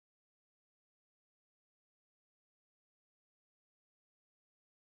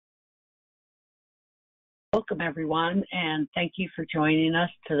Welcome, everyone, and thank you for joining us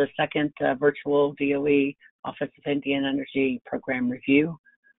to the second virtual DOE Office of Indian Energy Program Review.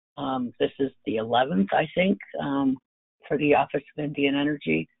 This is the 11th, I think, for the Office of Indian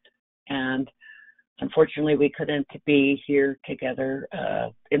Energy, and unfortunately we couldn't be here together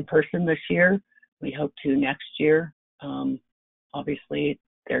in person this year. We hope to next year. Obviously,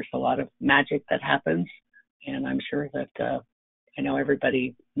 there's a lot of magic that happens, and I'm sure that I know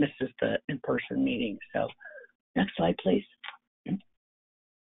everybody misses the in-person meeting. So next slide, please.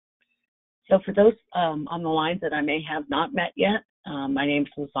 So for those on the line that I may have not met yet, my name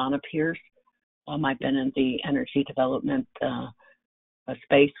is Lizana Pierce. I've been in the energy development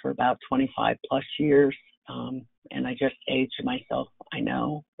space for about 25 plus years, and I just aged myself, I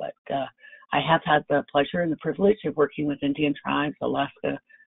know, but I have had the pleasure and the privilege of working with Indian tribes, Alaska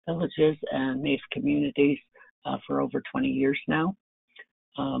villages, and Native communities for over 20 years now.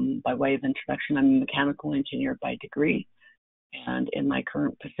 By way of introduction, I'm a mechanical engineer by degree, and in my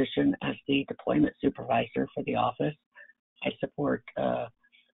current position as the deployment supervisor for the office, I support the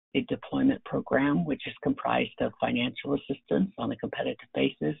deployment program, which is comprised of financial assistance on a competitive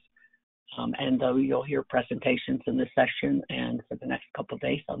basis. And though you'll hear presentations in this session and for the next couple of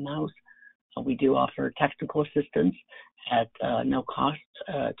days on those, we do offer technical assistance at no cost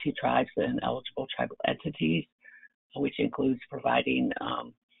to tribes and eligible tribal entities, which includes providing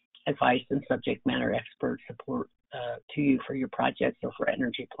advice and subject matter expert support to you for your projects or for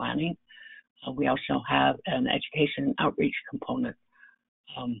energy planning. We also have an education and outreach component.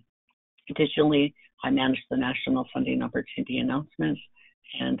 Additionally, I manage the National Funding Opportunity Announcements,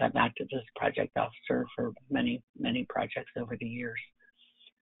 and I've acted as project officer for many, many projects over the years.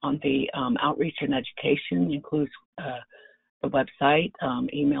 On the outreach and education includes the website,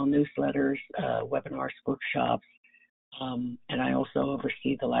 email newsletters, webinars, workshops, and I also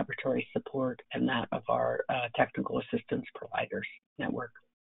oversee the laboratory support and that of our technical assistance providers network.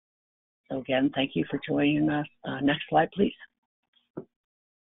 So again, thank you for joining us. Next slide, please.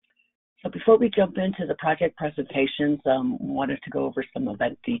 So before we jump into the project presentations, wanted to go over some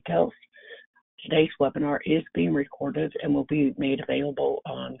event details. Today's webinar is being recorded and will be made available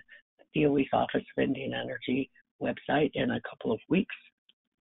on DOE's Office of Indian Energy website in a couple of weeks.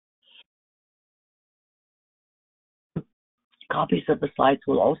 Copies of the slides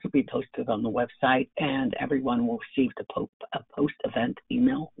will also be posted on the website, and everyone will receive the post-event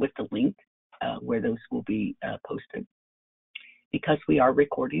email with the link where those will be posted. Because we are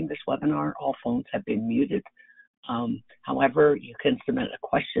recording this webinar, all phones have been muted. However, you can submit a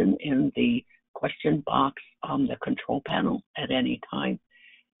question in the question box on the control panel at any time,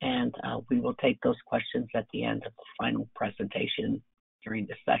 and we will take those questions at the end of the final presentation during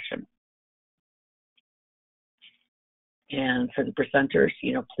the session. And for the presenters,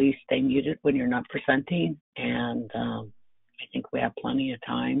 please stay muted when you're not presenting, and I think we have plenty of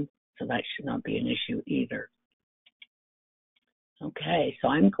time, so that should not be an issue either. Okay, so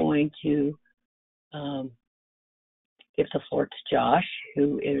I'm going to give the floor to Josh,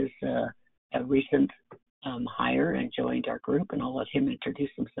 who is a recent hire and joined our group, and I'll let him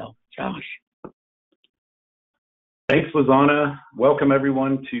introduce himself. Josh. Thanks, Lizana. Welcome,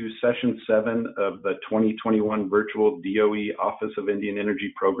 everyone, to Session 7 of the 2021 Virtual DOE Office of Indian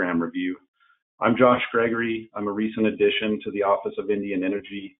Energy Program Review. I'm Josh Gregory. I'm a recent addition to the Office of Indian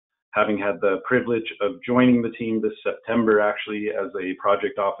Energy, having had the privilege of joining the team this September, actually, as a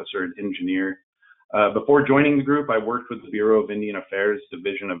project officer and engineer. Before joining the group, I worked with the Bureau of Indian Affairs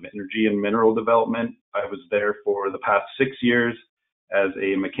Division of Energy and Mineral Development. I was there for the past 6 years as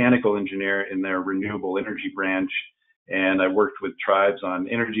a mechanical engineer in their renewable energy branch, and I worked with tribes on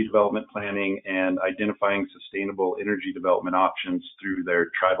energy development planning and identifying sustainable energy development options through their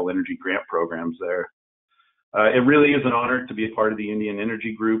tribal energy grant programs there. It really is an honor to be a part of the Indian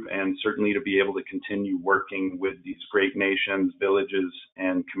Energy Group, and certainly to be able to continue working with these great nations, villages,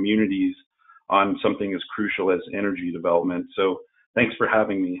 and communities on something as crucial as energy development. So thanks for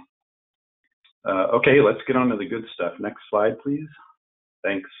having me. Okay, let's get on to the good stuff. Next slide, please.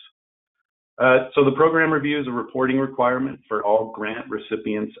 Thanks. So the program review is a reporting requirement for all grant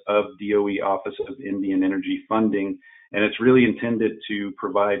recipients of DOE Office of Indian Energy funding, and it's really intended to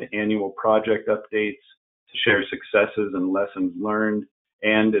provide annual project updates, to share successes and lessons learned,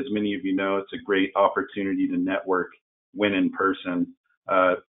 and as many of you know, it's a great opportunity to network when in person.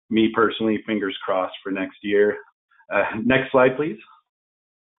 Me personally, fingers crossed for next year. Next slide, please.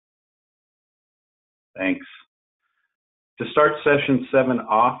 Thanks. To start Session 7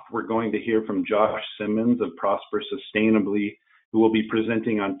 off, we're going to hear from Josh Simmons of Prosper Sustainably, who will be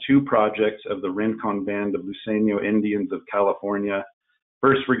presenting on 2 projects of the Rincon Band of Luiseño Indians of California.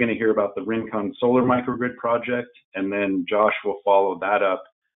 First, we're going to hear about the Rincon Solar Microgrid project, and then Josh will follow that up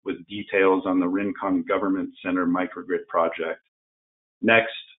with details on the Rincon Government Center Microgrid project. Next,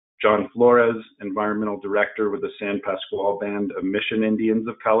 John Flores, Environmental Director with the San Pasqual Band of Mission Indians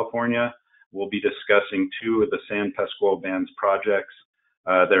of California, will be discussing two of the San Pasqual Band's projects,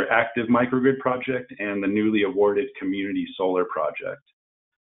 their active microgrid project and the newly awarded community solar project.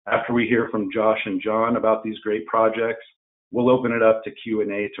 After we hear from Josh and John about these great projects, we'll open it up to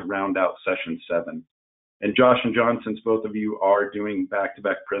Q&A to round out session 7. And Josh and John, since both of you are doing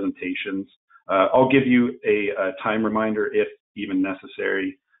back-to-back presentations, I'll give you a time reminder if even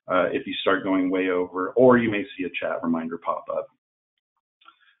necessary, if you start going way over, or you may see a chat reminder pop up.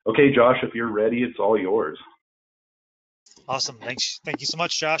 Okay, Josh, if you're ready, it's all yours. Awesome. Thanks. Thank you so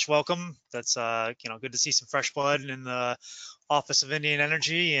much, Josh. Welcome. That's good to see some fresh blood in the Office of Indian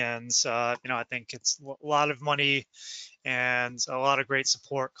Energy, and I think it's a lot of money and a lot of great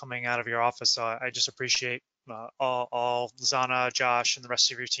support coming out of your office. So I just appreciate all Zana, Josh, and the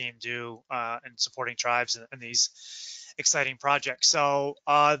rest of your team do in supporting tribes in these exciting projects. So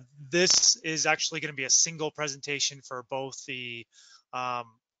this is actually going to be a single presentation for both the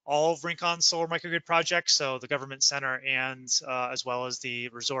all of Rincon Solar Microgrid projects, so the government center and as well as the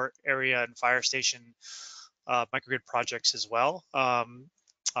resort area and fire station microgrid projects as well.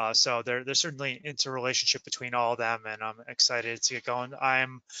 So there's certainly an interrelationship between all of them, and I'm excited to get going.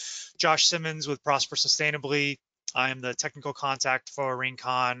 I'm Josh Simmons with Prosper Sustainably. I'm the technical contact for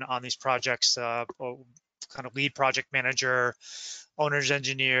Rincon on these projects, kind of lead project manager, owner's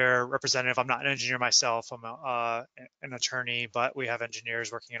engineer, representative. I'm not an engineer myself. I'm an attorney, but we have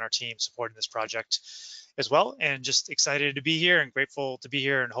engineers working in our team supporting this project as well. And just excited to be here and grateful to be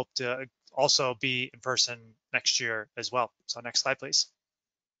here, and hope to also be in person next year as well. So next slide, please.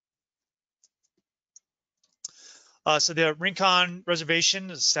 So the Rincon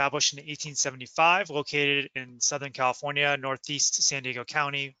Reservation is established in 1875, located in Southern California, northeast San Diego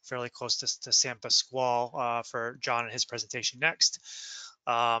County, fairly close to San Pasqual for John and his presentation next.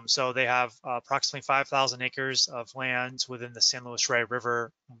 So they have approximately 5,000 acres of land within the San Luis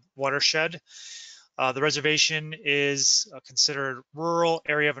River watershed. The reservation is considered a rural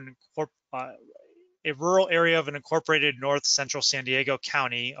area of an incorporated north central San Diego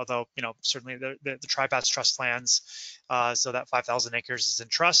County, although certainly the tribe has trust lands, so that 5,000 acres is in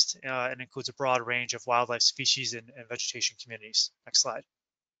trust and includes a broad range of wildlife species and vegetation communities. Next slide.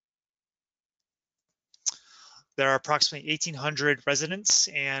 There are approximately 1,800 residents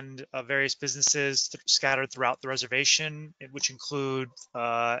and various businesses scattered throughout the reservation, which include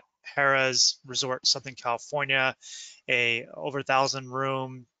Harrah's Resort Southern California, a over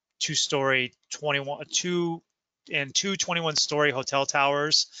 1,000-room, two-story, 21-story hotel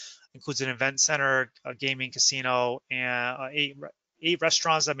towers, includes an event center, a gaming casino, and eight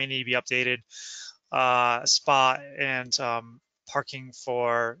restaurants that may need to be updated, a spa, and parking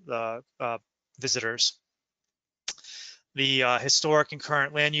for the visitors. The historic and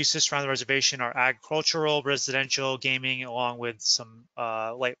current land uses around the reservation are agricultural, residential, gaming, along with some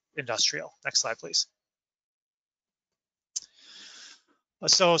light industrial. Next slide, please.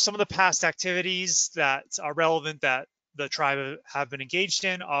 So some of the past activities that are relevant that the tribe have been engaged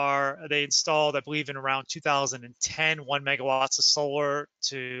in are, they installed, I believe in around 2010, 1 megawatts of solar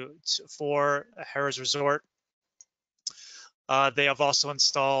for Harrah's Resort. They have also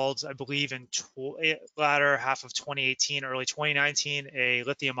installed, I believe in latter half of 2018, early 2019, a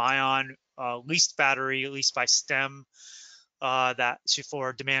lithium ion leased battery leased by STEM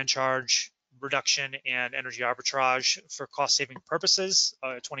for demand charge reduction and energy arbitrage for cost-saving purposes,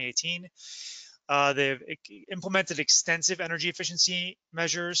 2018. They've implemented extensive energy efficiency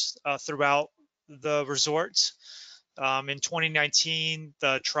measures throughout the resort. In 2019,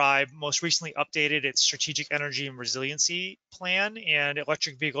 the tribe most recently updated its strategic energy and resiliency plan, and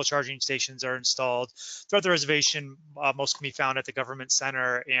electric vehicle charging stations are installed throughout the reservation. Most can be found at the government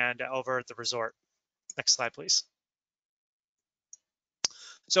center and over at the resort. Next slide, please.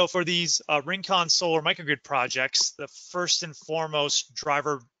 So for these Rincon solar microgrid projects, the first and foremost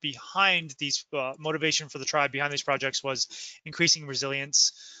driver behind these, motivation for the tribe behind these projects was increasing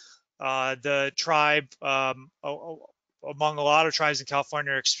resilience. The tribe, among a lot of tribes in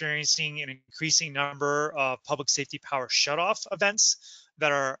California, are experiencing an increasing number of public safety power shutoff events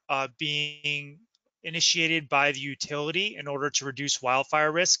that are being initiated by the utility in order to reduce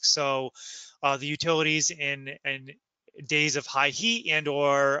wildfire risk. So the utilities in days of high heat and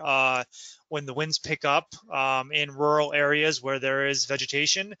or when the winds pick up in rural areas where there is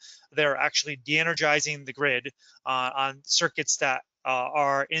vegetation, they're actually de-energizing the grid on circuits that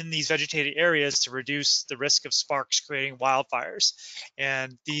are in these vegetated areas to reduce the risk of sparks creating wildfires.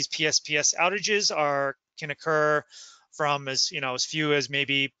 And these PSPS outages can occur from as few as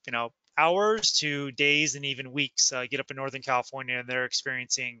maybe hours to days and even weeks. Get up in Northern California and they're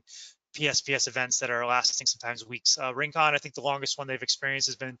experiencing PSPS events that are lasting sometimes weeks. Rincon, I think the longest one they've experienced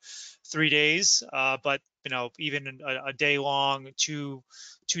has been 3 days, but even a day long,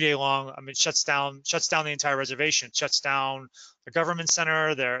 two-day long, I mean, shuts down the entire reservation. It shuts down the government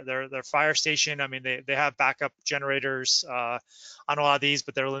center, their fire station. I mean, they have backup generators on a lot of these,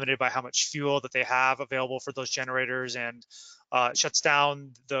 but they're limited by how much fuel that they have available for those generators, and shuts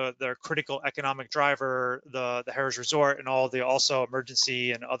down their critical economic driver, the Harrah's Resort, and all the also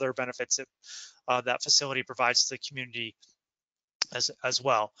emergency and other benefits that that facility provides to the community as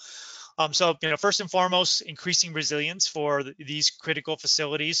well. So, first and foremost, increasing resilience for these critical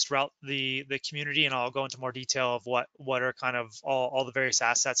facilities throughout the community, and I'll go into more detail of what are kind of all the various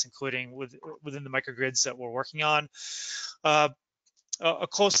assets, including within the microgrids that we're working on. A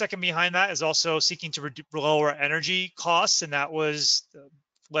close second behind that is also seeking to lower energy costs, and that was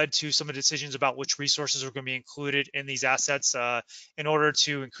led to some of the decisions about which resources are going to be included in these assets. In order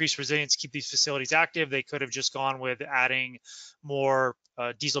to increase resilience, keep these facilities active, they could have just gone with adding more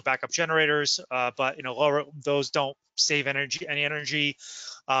diesel backup generators, but those don't save any energy,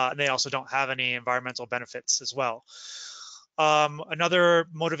 and they also don't have any environmental benefits as well. Another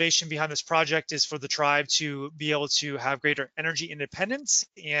motivation behind this project is for the tribe to be able to have greater energy independence,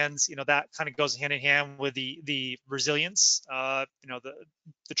 and that kind of goes hand in hand with the resilience.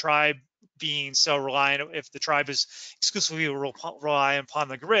 The tribe being so reliant, if the tribe is exclusively reliant upon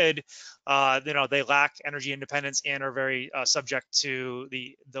the grid, they lack energy independence and are very subject to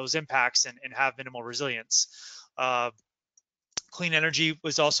those impacts and have minimal resilience. Clean energy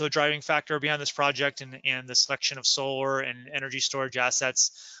was also a driving factor behind this project, and the selection of solar and energy storage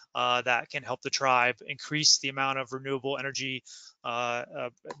assets that can help the tribe increase the amount of renewable energy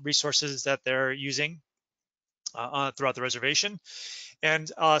resources that they're using throughout the reservation. And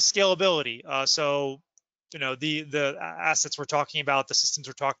scalability. So the assets we're talking about, the systems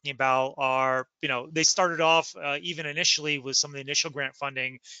we're talking about are, they started off even initially with some of the initial grant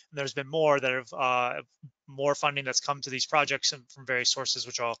funding, and there's been more that have more funding that's come to these projects from various sources,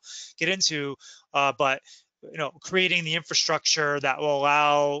 which I'll get into. But creating the infrastructure that will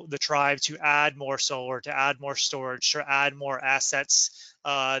allow the tribe to add more solar, to add more storage, to add more assets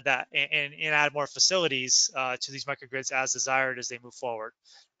and add more facilities to these microgrids as desired as they move forward.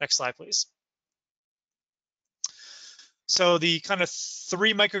 Next slide, please. So the kind of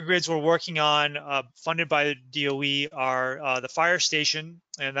 3 microgrids we're working on, funded by the DOE, are the fire station,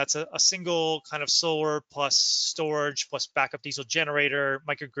 and that's a single kind of solar plus storage plus backup diesel generator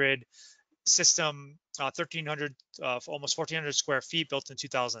microgrid system, 1,300, almost 1,400 square feet, built in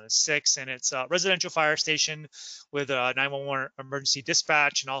 2006, and it's a residential fire station with a 911 emergency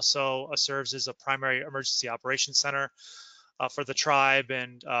dispatch, and also serves as a primary emergency operations center for the tribe,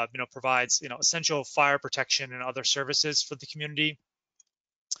 and provides essential fire protection and other services for the community.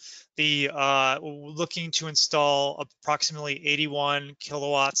 Looking to install approximately 81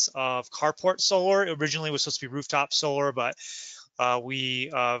 kilowatts of carport solar. It originally was supposed to be rooftop solar, but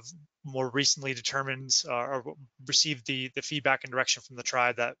we more recently determined or received the feedback and direction from the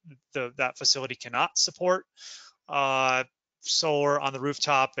tribe that that facility cannot support solar on the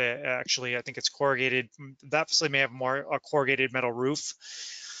rooftop. Actually, I think it's corrugated. That facility may have a corrugated metal roof.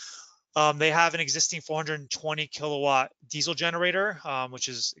 They have an existing 420 kilowatt diesel generator, which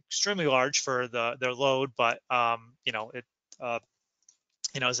is extremely large for their load, but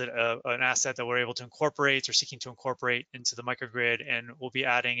is it an asset that we're able to incorporate or seeking to incorporate into the microgrid, and we'll be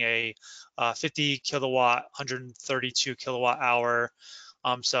adding a 50 kilowatt, 132 kilowatt hour,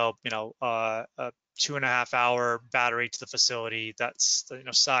 a 2.5 hour battery to the facility that's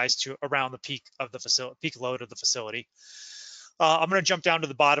sized to around the peak of the facility, peak load of the facility. I'm going to jump down to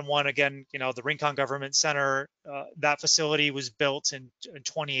the bottom one again. The Rincon Government Center, that facility was built in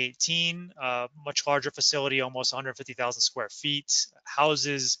 2018, much larger facility, almost 150,000 square feet,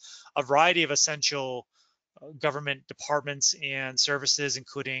 houses a variety of essential government departments and services,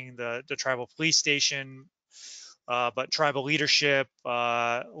 including the tribal police station, but tribal leadership,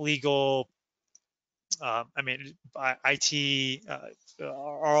 legal, IT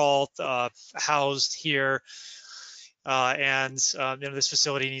are all housed here. This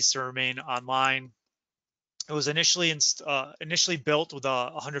facility needs to remain online. It was initially built with a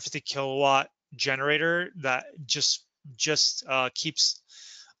 150 kilowatt generator that just keeps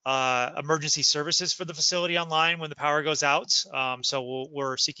emergency services for the facility online when the power goes out. So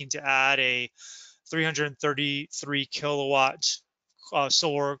we're seeking to add a 333 kilowatt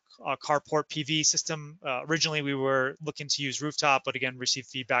solar carport PV system. Originally, we were looking to use rooftop, but again, received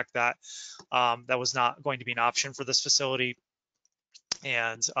feedback that that was not going to be an option for this facility.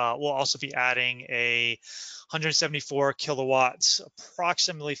 And we'll also be adding a 174 kilowatts,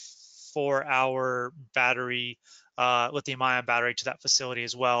 approximately 4-hour battery, lithium-ion battery to that facility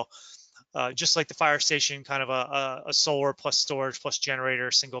as well. Just like the fire station, kind of a solar plus storage plus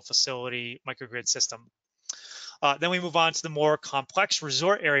generator, single facility microgrid system. Then we move on to the more complex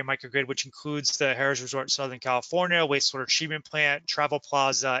resort area microgrid, which includes the Harrah's Resort Southern California, wastewater treatment plant, travel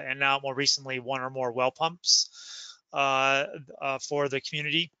plaza, and now more recently, one or more well pumps for the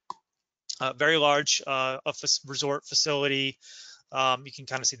community. Very large resort facility. You can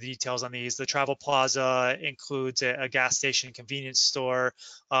kind of see the details on these. The travel plaza includes a gas station, convenience store.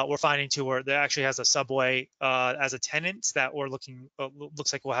 We're finding too where there actually has a Subway as a tenant that we're looking,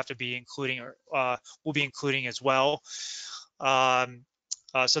 looks like we'll have to be including, or we'll be including as well. So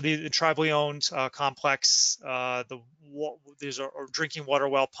the tribally owned complex, these are drinking water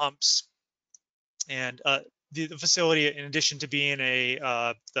well pumps, and the facility, in addition to being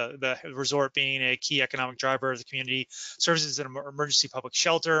the resort being a key economic driver of the community, serves as an emergency public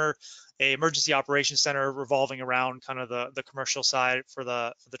shelter, a emergency operations center revolving around kind of the commercial side for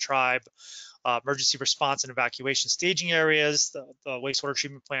the tribe, emergency response and evacuation staging areas. The wastewater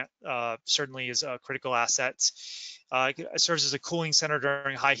treatment plant certainly is a critical asset. It serves as a cooling center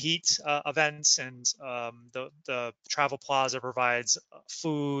during high heat events, and the travel plaza provides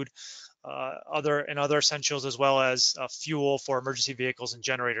food, other essentials, as well as fuel for emergency vehicles and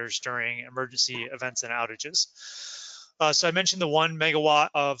generators during emergency events and outages. So I mentioned the 1 megawatt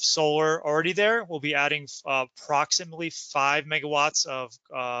of solar already there. We'll be adding approximately 5 megawatts of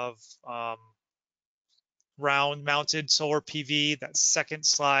ground mounted solar PV. That second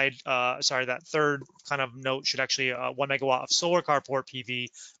slide, sorry, that third kind of note should actually 1 megawatt of solar carport PV,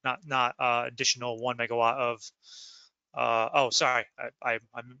 not additional 1 megawatt of oh, sorry, I'm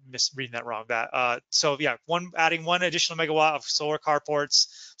misreading that wrong. So yeah, adding 1 additional megawatt of solar carports,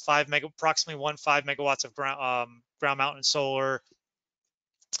 approximately 5 megawatts of ground mounted solar.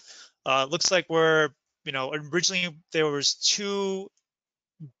 Looks like we're, originally there was two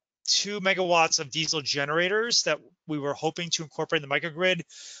megawatts of diesel generators that we were hoping to incorporate in the microgrid.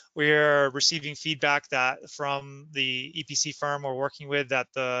 We're receiving feedback that from the EPC firm we're working with that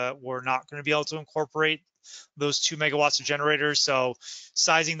we're not going to be able to incorporate those 2 megawatts of generators. So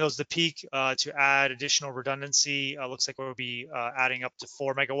sizing those to peak to add additional redundancy, looks like we'll be adding up to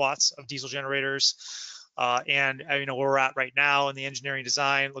 4 megawatts of diesel generators. And where we're at right now in the engineering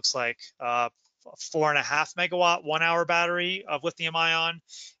design, looks like 4.5 megawatt 1-hour battery of lithium ion.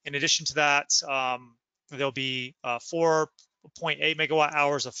 In addition to that, there'll be 4.8 megawatt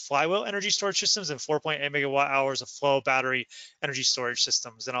hours of flywheel energy storage systems and 4.8 megawatt hours of flow battery energy storage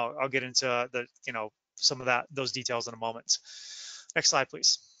systems. And I'll get into some of those details in a moment. Next slide,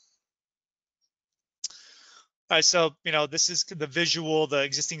 please. All right, so this is the visual. The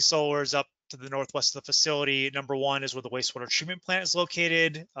existing solar is up to the northwest of the facility. Number 1 is where the wastewater treatment plant is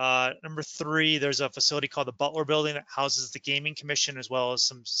located. Number 3, there's a facility called the Butler Building that houses the Gaming Commission, as well as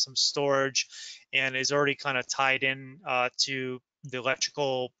some storage, and is already kind of tied in to the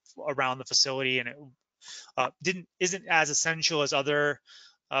electrical around the facility, and it isn't as essential as other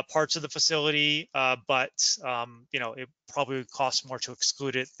parts of the facility, but it probably costs more to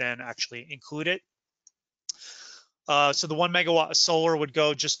exclude it than actually include it. So the 1 megawatt of solar would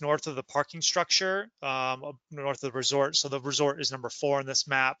go just north of the parking structure, north of the resort. So the resort is number 4 on this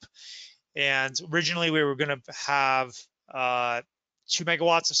map. And originally we were going to have 2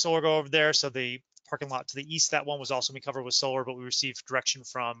 megawatts of solar go over there. So the parking lot to the east, that one was also being covered with solar, but we received direction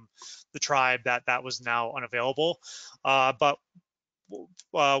from the tribe that was now unavailable. But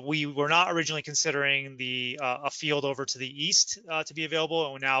we were not originally considering a field over to the east to be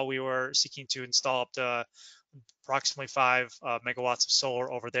available, and now we were seeking to install up to approximately 5 megawatts of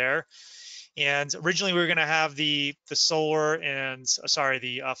solar over there. And originally we were going to have the solar and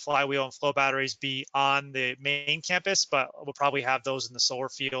the flywheel and flow batteries be on the main campus, but we'll probably have those in the solar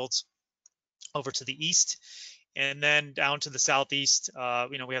fields over to the east. And then down to the southeast,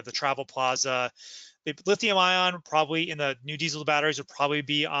 we have the travel plaza. The lithium ion probably in the new diesel batteries would probably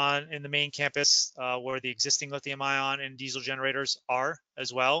be in the main campus where the existing lithium ion and diesel generators are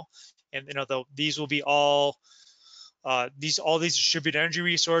as well. And these will be all these distributed energy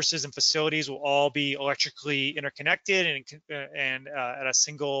resources and facilities will all be electrically interconnected and at a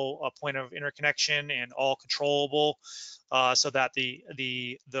single point of interconnection and all controllable, so that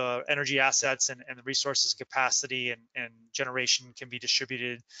the energy assets and the resources capacity and generation can be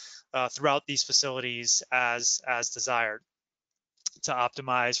distributed throughout these facilities as desired. to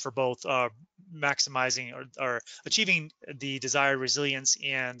optimize for both maximizing or achieving the desired resilience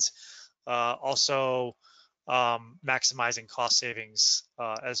and also maximizing cost savings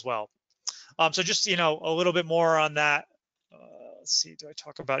as well. So just, a little bit more on that. Let's see, do I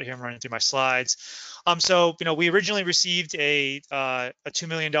talk about it here? I'm running through my slides. So, we originally received a $2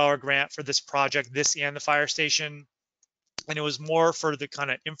 million grant for this project, this and the fire station. And it was more for the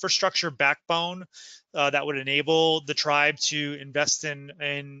kind of infrastructure backbone that would enable the tribe to invest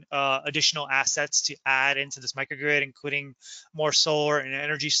in additional assets to add into this microgrid, including more solar and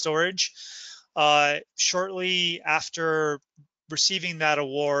energy storage. Shortly after receiving that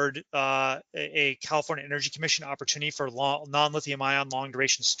award, a California Energy Commission opportunity for non-lithium ion long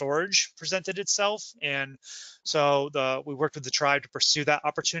duration storage presented itself. And so we worked with the tribe to pursue that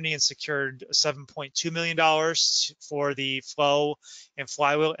opportunity and secured $7.2 million for the flow and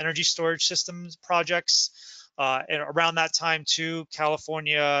flywheel energy storage systems projects. And around that time too,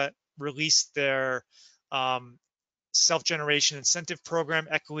 California released their self-generation incentive program,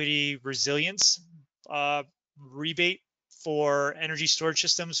 equity resilience rebate for energy storage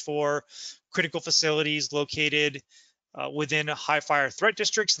systems for critical facilities located within high fire threat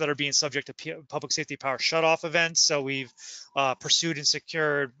districts that are being subject to public safety power shutoff events. So we've pursued and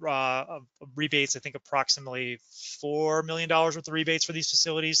secured rebates, I think approximately $4 million worth of rebates for these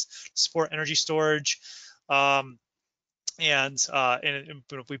facilities to support energy storage. And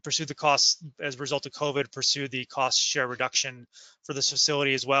we pursued the costs as a result of COVID, pursued the cost share reduction for this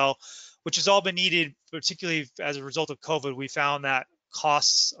facility as well, which has all been needed, particularly as a result of COVID. We found that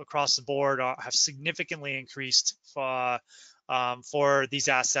costs across the board have significantly increased for these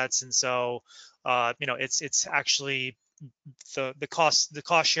assets, and so it's actually the cost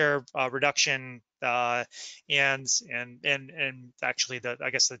share reduction and actually I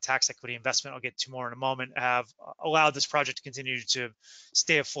guess the tax equity investment I'll get to more in a moment have allowed this project to continue to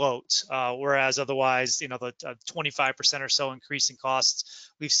stay afloat, whereas otherwise the 25% or so increase in costs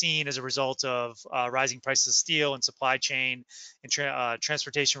we've seen as a result of rising prices of steel and supply chain and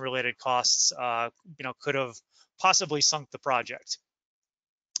transportation related costs could have possibly sunk the project.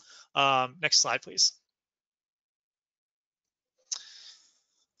 Next slide, please.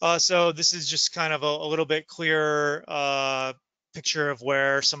 So this is just kind of a little bit clearer picture of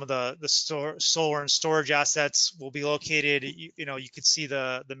where some of the solar and storage assets will be located. You could see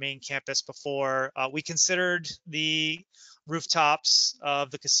the main campus before. We considered the rooftops of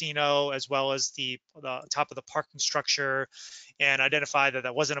the casino as well as the top of the parking structure, and identified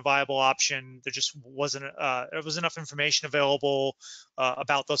that wasn't a viable option. There just wasn't there was enough information available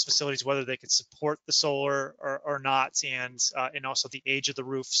about those facilities, whether they could support the solar or not, and also the age of the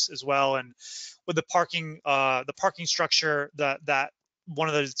roofs as well. And with the parking structure, that one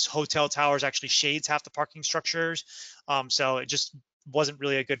of the hotel towers actually shades half the parking structures, so it just wasn't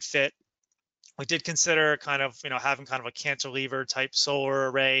really a good fit. We did consider having kind of a cantilever type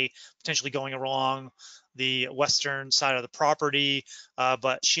solar array potentially going along the western side of the property,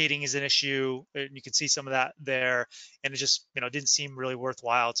 but shading is an issue, and you can see some of that there, and it just didn't seem really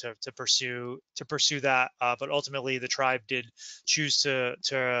worthwhile to pursue that. But ultimately the tribe did choose to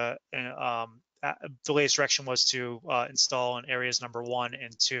the latest direction was to install in areas number 1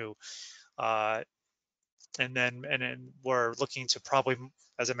 and 2. And then we're looking to probably,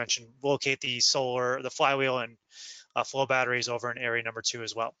 as I mentioned, locate the solar, the flywheel and flow batteries over in area number 2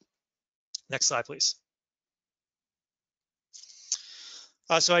 as well. Next slide, please.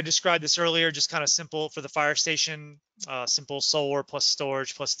 So I described this earlier, just kind of simple for the fire station, simple solar plus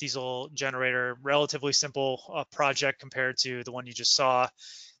storage plus diesel generator, relatively simple project compared to the one you just saw.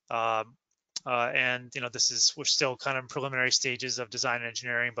 And we're still kind of in preliminary stages of design and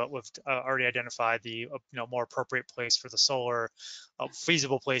engineering, but we've already identified the more appropriate place for the solar,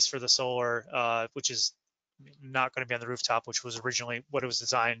 feasible place for the solar, which is not going to be on the rooftop, which was originally what it was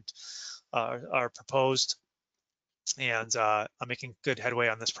designed or proposed. And I'm making good headway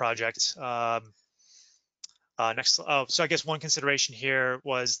on this project. Next, so I guess one consideration here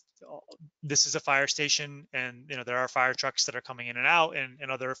was this is a fire station, and there are fire trucks that are coming in and out, and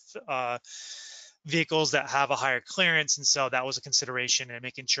other vehicles that have a higher clearance, and so that was a consideration, and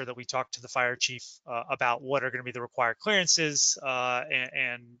making sure that we talked to the fire chief about what are going to be the required clearances,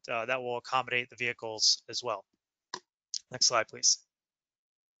 and that will accommodate the vehicles as well. Next slide, please.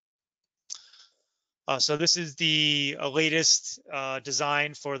 So this is the latest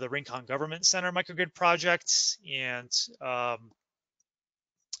design for the Rincon Government Center microgrid project, and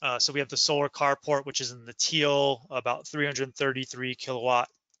so we have the solar carport, which is in the teal, about 333 kilowatt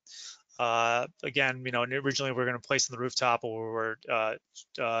Again, originally we were going to place on the rooftop, but we're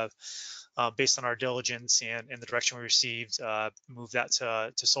based on our diligence and the direction we received, move that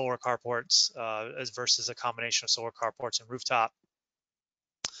to solar carports as versus a combination of solar carports and rooftop.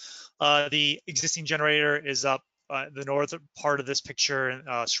 The existing generator is up the northern part of this picture,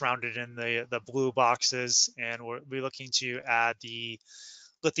 surrounded in the blue boxes, and we're looking to add the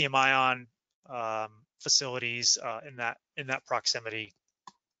lithium-ion facilities in that proximity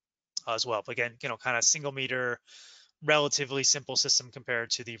as well. But again, kind of single meter, relatively simple system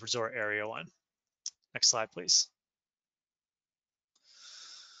compared to the resort area one. Next slide, please.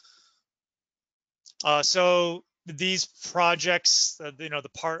 So these projects,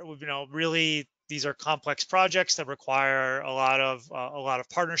 really these are complex projects that require a lot of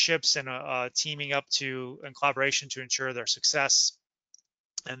partnerships and teaming up and collaboration to ensure their success.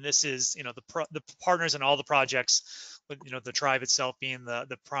 And this is, the partners in all the projects, with the tribe itself being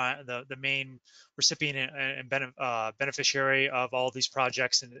the main recipient and beneficiary of all these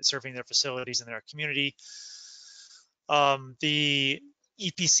projects and serving their facilities in their community. The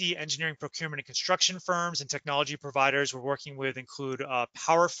EPC engineering, procurement, and construction firms and technology providers we're working with include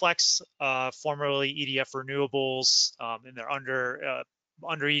PowerFlex, formerly EDF Renewables, and they're under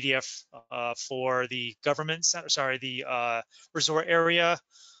EDF for the government center, the resort area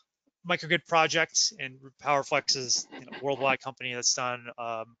microgrid project. And PowerFlex is a worldwide company that's done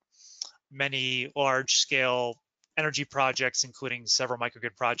many large-scale energy projects, including several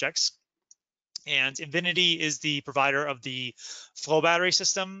microgrid projects. And Invinity is the provider of the flow battery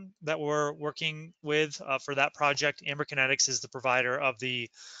system that we're working with for that project. Amber Kinetics is the provider of the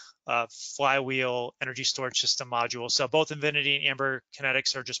flywheel energy storage system module. So both Invinity and Amber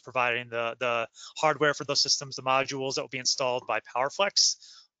Kinetics are just providing the hardware for those systems, the modules that will be installed by PowerFlex.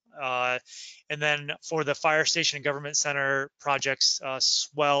 And then for the fire station and government center projects,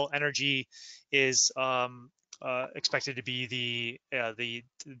 Swell Energy is expected to be the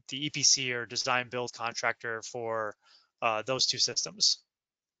EPC or design build contractor for those two systems.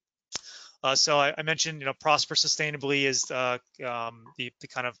 So I mentioned, Prosper Sustainably is the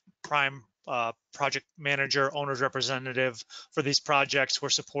kind of prime project manager, owner's representative for these projects. We're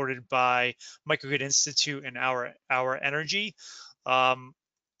supported by Microgrid Institute and Our Energy.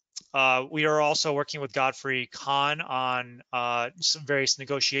 We are also working with Godfrey Kahn on some various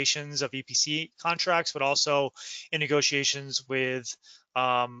negotiations of EPC contracts, but also in negotiations with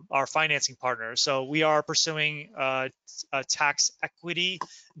our financing partners. So we are pursuing a tax equity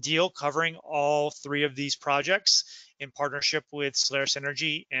deal covering all three of these projects in partnership with Solaris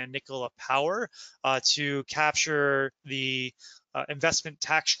Energy and Nikola Power to capture the investment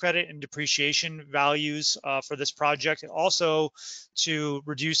tax credit and depreciation values for this project, and also to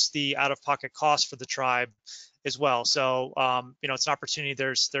reduce the out-of-pocket costs for the tribe as well. So, it's an opportunity.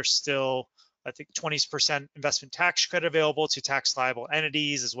 There's still, I think, 20% investment tax credit available to tax liable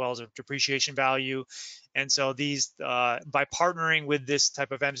entities, as well as a depreciation value. And so these, by partnering with this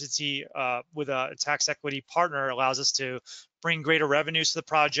type of entity, with a tax equity partner, allows us to bring greater revenues to the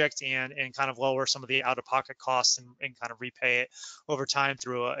project and kind of lower some of the out-of-pocket costs and kind of repay it over time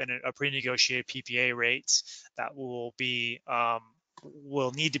through a pre-negotiated PPA rate that will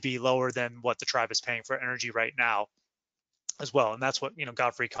need to be lower than what the tribe is paying for energy right now as well. And that's what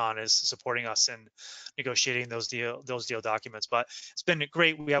Godfrey Kahn is supporting us in negotiating those deal documents. But it's been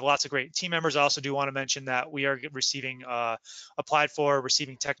great. We have lots of great team members. I also do want to mention that we are receiving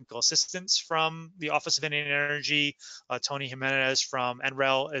technical assistance from the Office of Indian Energy. Tony Jimenez from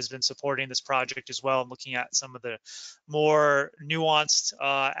NREL has been supporting this project as well, and looking at some of the more nuanced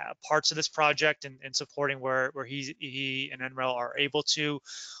parts of this project and supporting where he and NREL are able to.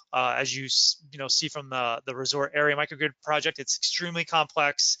 As you see from the resort area microgrid project, it's extremely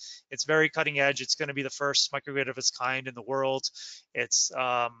complex. It's very cutting edge. It's going to be the first microgrid of its kind in the world. It's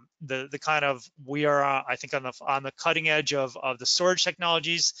the kind of, we are I think on the cutting edge of the storage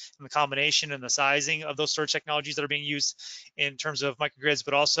technologies and the combination and the sizing of those storage technologies that are being used in terms of microgrids,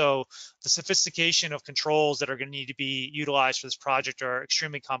 but also the sophistication of controls that are going to need to be utilized for this project are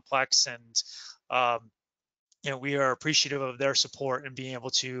extremely complex. And we are appreciative of their support and being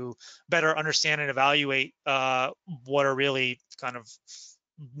able to better understand and evaluate what are really kind of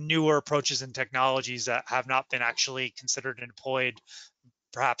newer approaches and technologies that have not been actually considered and deployed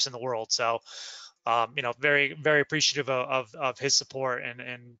perhaps in the world. So, very, very appreciative of his support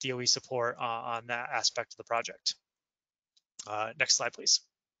and DOE support on that aspect of the project. Next slide, please.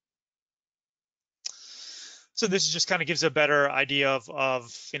 So this just kind of gives a better idea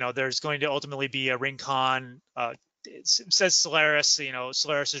of there's going to ultimately be a Rincon it says Solaris.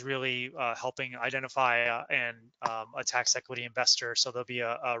 Solaris is really helping identify a tax equity investor. So there'll be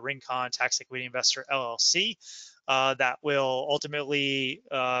a Rincon Tax Equity Investor LLC that will ultimately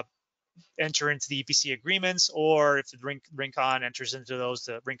enter into the EPC agreements, or if the Rincon enters into those,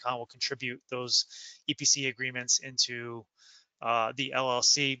 the Rincon will contribute those EPC agreements into the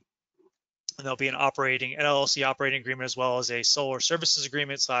LLC. And there'll be an LLC operating agreement, as well as a solar services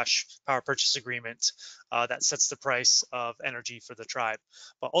agreement / power purchase agreement that sets the price of energy for the tribe.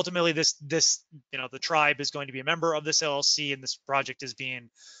 But ultimately, the tribe is going to be a member of this LLC, and this project is being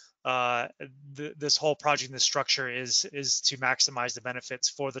this whole project and this structure is to maximize the benefits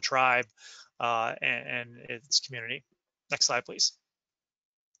for the tribe and its community. Next slide, please.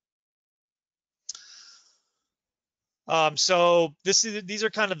 So these are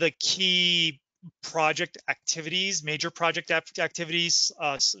kind of the key project activities, major project activities.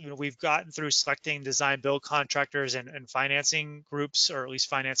 So, we've gotten through selecting design build contractors and financing groups, or at least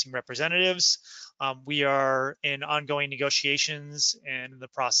financing representatives. We are in ongoing negotiations and the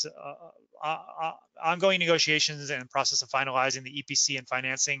process of finalizing the EPC and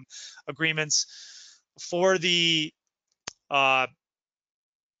financing agreements for the Harrah's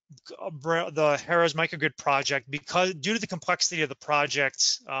microgrid project. Because due to the complexity of the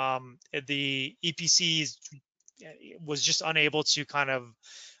project, the EPC was just unable to kind of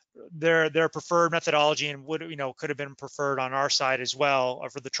their preferred methodology, and could have been preferred on our side as well, or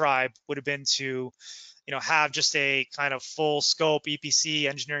for the tribe, would have been to have just a kind of full scope EPC,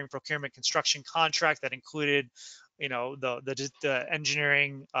 engineering, procurement, construction contract that included the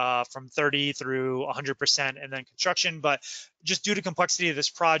engineering from 30 through 100%, and then construction. But just due to complexity of this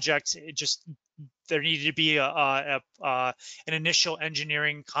project, there needed to be an initial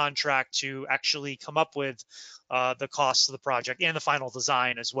engineering contract to actually come up with the costs of the project and the final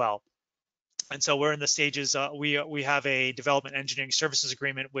design as well. And so we're in the stages. We have a development engineering services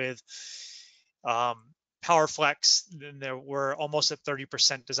agreement with PowerFlex. And we're almost at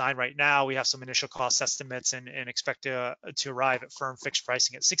 30% design right now. We have some initial cost estimates and expect to arrive at firm fixed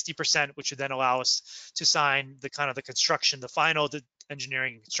pricing at 60%, which would then allow us to sign the construction, the final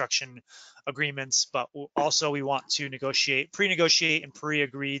engineering and construction agreements. But also we want to pre-negotiate and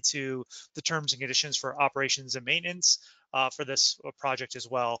pre-agree to the terms and conditions for operations and maintenance for this project as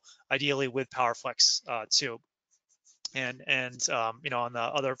well, ideally with PowerFlex too. And on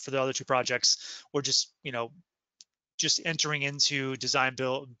for the other two projects, we're just entering into design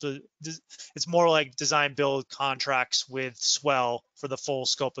build. It's more like design build contracts with Swell for the full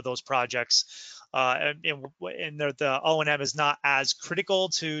scope of those projects. And the O&M is not as critical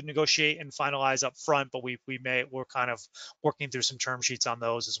to negotiate and finalize up front, but we're kind of working through some term sheets on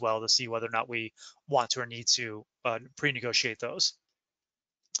those as well to see whether or not we want to or need to pre-negotiate those.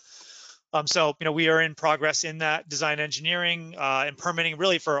 So we are in progress in that design engineering and permitting,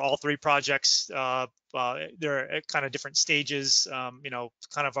 really, for all three projects. They're at kind of different stages. Kind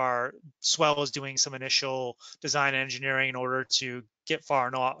of our Swell is doing some initial design engineering in order to get far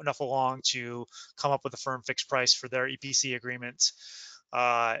enough along to come up with a firm fixed price for their EPC agreement.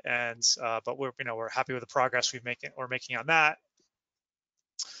 But we're happy with the progress we're making on that.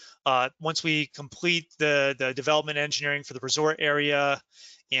 Once we complete the development engineering for the resort area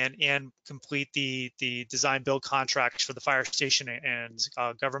and complete the design build contracts for the fire station and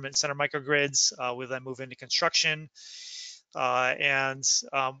government center microgrids, we'll then move into construction.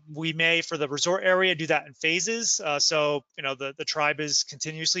 We may, for the resort area, do that in phases. So the tribe is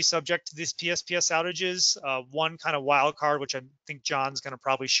continuously subject to these PSPS outages. One kind of wild card, which I think John's going to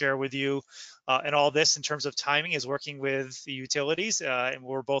probably share with you in all this in terms of timing, is working with the utilities, and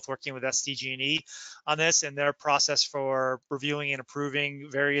we're both working with SDG&E on this, and their process for reviewing and approving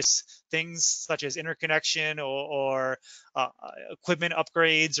various things such as interconnection or equipment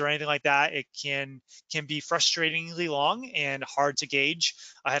upgrades or anything like that. It can be frustratingly long and hard to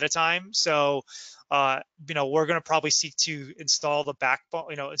ahead of time. So we're going to probably seek to install the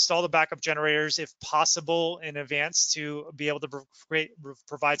backup generators if possible in advance to be able to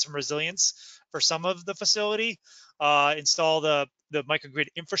provide some resilience for some of the facility. Install the microgrid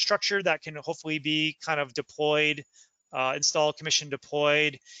infrastructure that can hopefully be kind of deployed, installed, commissioned,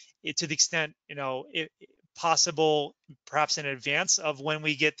 deployed to the extent possible, perhaps in advance of when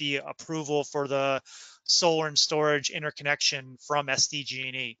we get the approval for the solar and storage interconnection from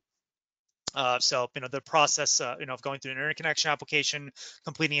SDG&E. So the process of going through an interconnection application,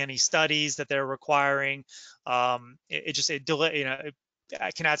 completing any studies that they're requiring,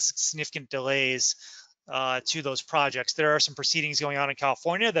 it can add significant delays to those projects. There are some proceedings going on in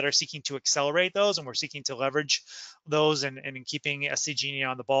California that are seeking to accelerate those, and we're seeking to leverage those and in keeping SDG&E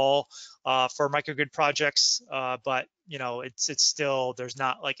on the ball for microgrid projects. But you know, it's still, there's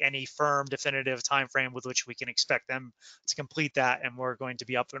not like any firm definitive time frame with which we can expect them to complete that, and we're going to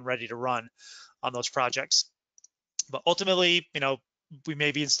be up and ready to run on those projects. But ultimately, you know, we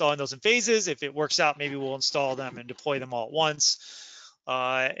may be installing those in phases. If it works out, maybe we'll install them and deploy them all at once.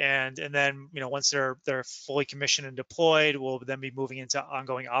 And then, you know, once they're fully commissioned and deployed, we'll then be moving into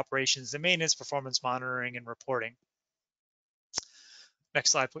ongoing operations and maintenance, performance monitoring, and reporting.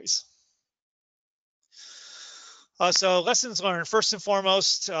 Next slide, please. So lessons learned. First and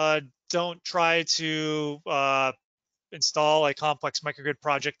foremost, don't try to install a complex microgrid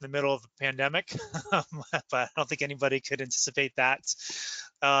project in the middle of a pandemic, but I don't think anybody could anticipate that.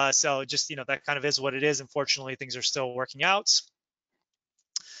 So just, you know, that kind of is what it is. Unfortunately, things are still working out.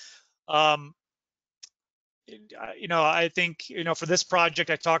 You know, I think, you know, for this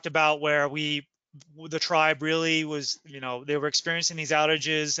project I talked about where the tribe really was, you know, they were experiencing these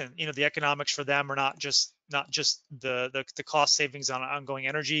outages, and, you know, the economics for them are not just the cost savings on ongoing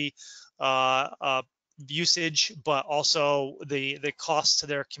energy usage, but also the cost to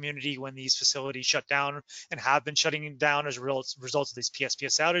their community when these facilities shut down and have been shutting down as a result of these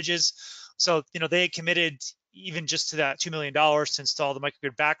PSPS outages. So, you know, they committed even just to that $2 million to install the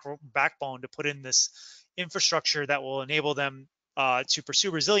microgrid backbone to put in this infrastructure that will enable them to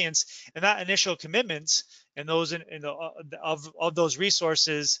pursue resilience. And that initial commitment and those of those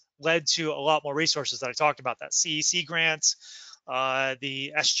resources led to a lot more resources that I talked about, that CEC grant,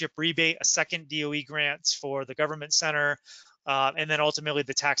 the SCHIP rebate, a second DOE grant for the government center, and then ultimately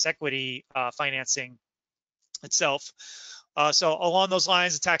the tax equity financing itself. So along those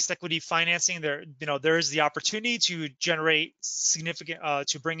lines, the tax equity financing, there, you know, there is the opportunity to generate significant,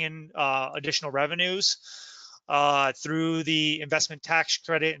 to bring in additional revenues through the investment tax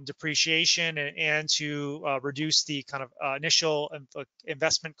credit and depreciation, and to reduce the kind of initial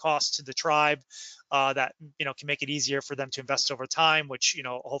investment costs to the tribe that, you know, can make it easier for them to invest over time, which, you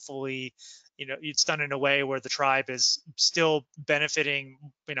know, hopefully, you know, it's done in a way where the tribe is still benefiting,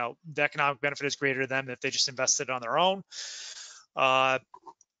 you know, the economic benefit is greater than if they just invested on their own.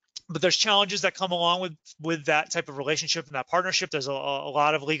 But there's challenges that come along with that type of relationship and that partnership. There's a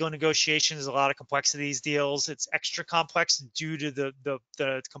lot of legal negotiations, there's a lot of complexity of these deals. It's extra complex due to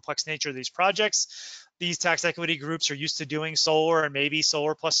the complex nature of these projects. These tax equity groups are used to doing solar and maybe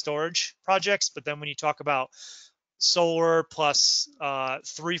solar plus storage projects, but then when you talk about solar plus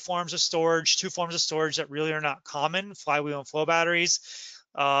 3 forms of storage, 2 forms of storage that really are not common, flywheel and flow batteries,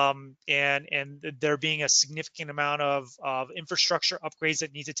 and there being a significant amount of infrastructure upgrades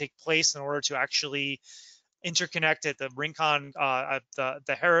that need to take place in order to actually interconnect at the Rincon,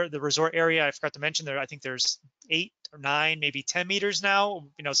 the resort area. I forgot to mention there, I think there's 8 or 9, maybe 10 meters now,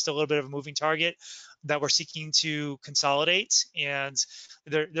 you know, still a little bit of a moving target that we're seeking to consolidate. And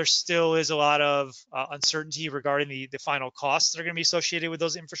there still is a lot of uncertainty regarding the final costs that are going to be associated with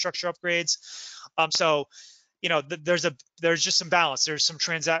those infrastructure upgrades. So, you know, there's just some balance.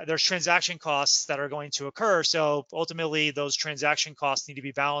 There's transaction costs that are going to occur. So ultimately, those transaction costs need to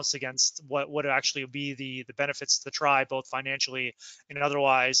be balanced against what would actually be the benefits to the tribe, both financially and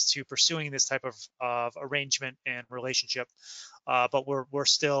otherwise, to pursuing this type of arrangement and relationship. But we're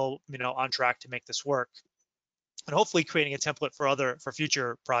still, you know, on track to make this work, and hopefully creating a template for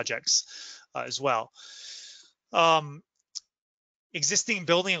future projects as well. Existing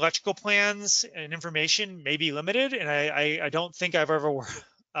building electrical plans and information may be limited, and I don't think I've ever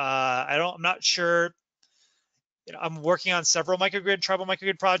I'm not sure. You know, I'm working on several tribal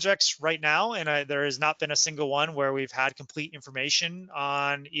microgrid projects right now, and there has not been a single one where we've had complete information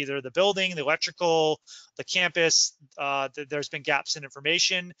on either the building, the electrical, the campus. There's been gaps in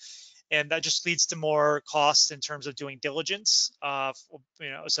information, and that just leads to more costs in terms of doing diligence.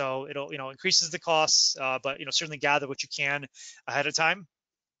 You know, so it'll, you know, increases the costs, but, you know, certainly gather what you can ahead of time.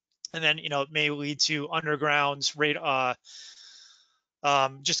 And then, you know, it may lead to underground radar,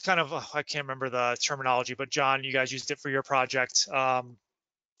 just kind of, I can't remember the terminology, but John, you guys used it for your project. Where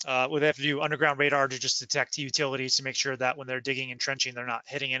they have to do underground radar to just detect utilities to make sure that when they're digging and trenching, they're not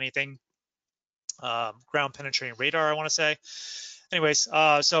hitting anything. Ground penetrating radar, I want to say. Anyways,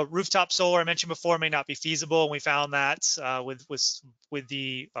 so rooftop solar I mentioned before may not be feasible, and we found that with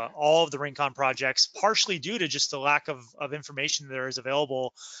the all of the Rincon projects, partially due to just the lack of information there is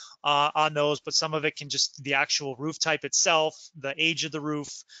available on those, but some of it can just the actual roof type itself, the age of the roof.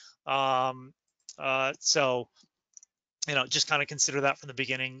 So, you know, just kind of consider that from the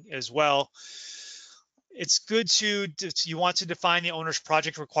beginning as well. it's good to you want to define the owner's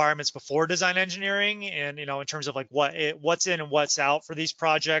project requirements before design engineering, and in terms of like what's in and what's out for these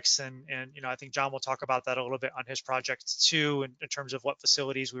projects, and I think John will talk about that a little bit on his project too, in terms of what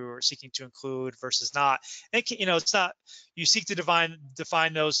facilities we were seeking to include versus not. And it's not, you seek to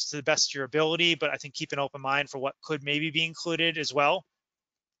define those to the best of your ability, but I think keep an open mind for what could maybe be included as well.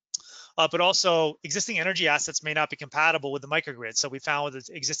 But also existing energy assets may not be compatible with the microgrid. So we found with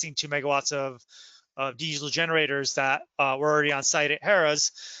the existing 2 megawatts of diesel generators that were already on site at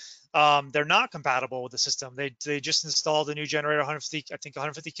Harrah's, they're not compatible with the system. They just installed a new generator, 150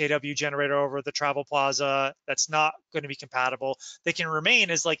 kW generator over the Travel Plaza. That's not going to be compatible. They can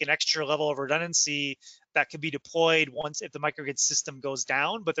remain as like an extra level of redundancy that can be deployed once if the microgrid system goes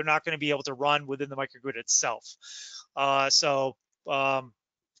down, but they're not going to be able to run within the microgrid itself.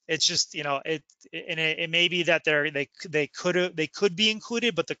 It's just, it may be that they could be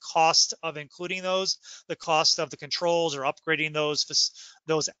included, but the cost of including those, the cost of the controls or upgrading those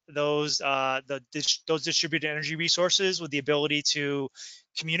distributed energy resources with the ability to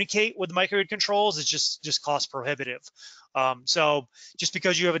communicate with the microgrid controls is just cost prohibitive. So just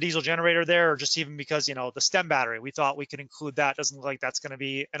because you have a diesel generator there, or just even because the stem battery, we thought we could include that. Doesn't look like that's going to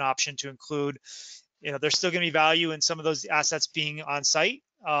be an option to include. There's still going to be value in some of those assets being on site,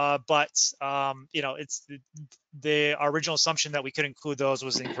 but it's our original assumption that we could include those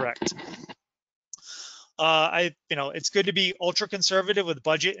was incorrect. It's good to be ultra conservative with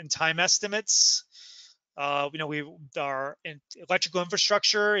budget and time estimates. Our electrical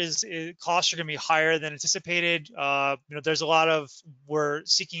infrastructure costs are going to be higher than anticipated. There's a lot of, we're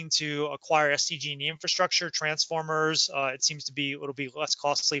seeking to acquire SDG&E infrastructure, transformers. It seems to be, it'll be less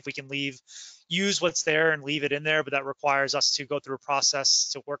costly if we can use what's there and leave it in there, but that requires us to go through a process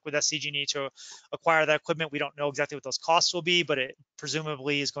to work with SDG&E to acquire that equipment. We don't know exactly what those costs will be, but it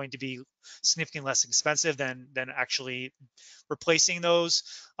presumably is going to be significantly less expensive than actually replacing those.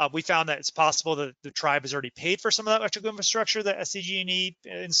 We found that it's possible that the tribe has already paid for some of that electrical infrastructure that SDG&E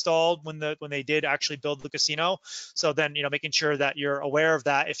installed when they did actually build the casino. So then, making sure that you're aware of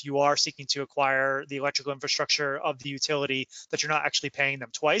that if you are seeking to acquire the electrical infrastructure of the utility, that you're not actually paying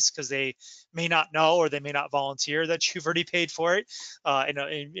them twice, because they may not know, or they may not volunteer that you've already paid for it, and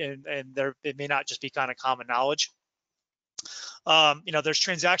it may not just be kind of common knowledge. There's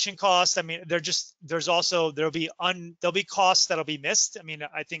transaction costs. I mean, there'll be costs that'll be missed. I mean,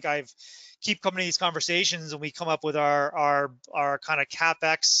 I think keep coming to these conversations, and we come up with our kind of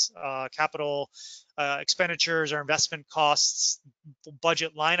CapEx, capital expenditures or investment costs,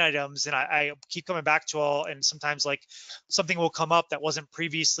 budget line items, and I keep coming back to all, and sometimes like something will come up that wasn't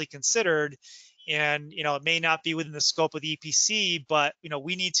previously considered, and it may not be within the scope of the EPC, but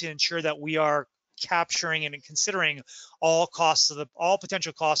we need to ensure that we are capturing and considering all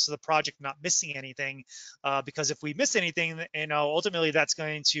potential costs of the project, not missing anything, because if we miss anything, ultimately that's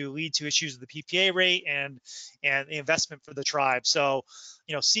going to lead to issues with the PPA rate and the investment for the tribe. So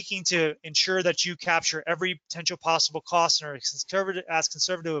seeking to ensure that you capture every potential possible cost and are as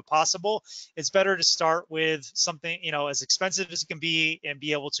conservative as possible, it's better to start with something as expensive as it can be and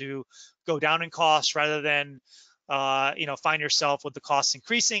be able to go down in cost, rather than find yourself with the costs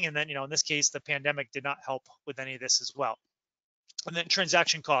increasing. And then, in this case, the pandemic did not help with any of this as well. And then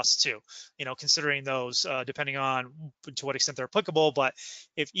transaction costs too, considering those, depending on to what extent they're applicable. But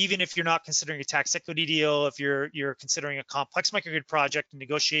even if you're not considering a tax equity deal, if you're considering a complex microgrid project,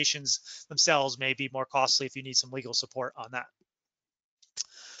 negotiations themselves may be more costly if you need some legal support on that.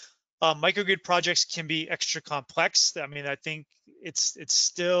 Microgrid projects can be extra complex. I mean, I think it's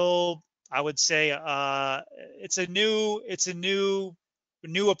still, I would say, it's a new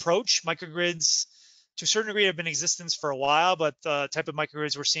approach. Microgrids, to a certain degree, have been in existence for a while, but the type of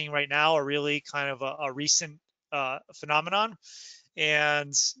microgrids we're seeing right now are really kind of a recent phenomenon.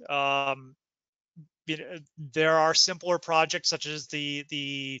 And there are simpler projects, such as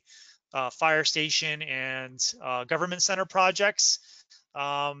the fire station and government center projects,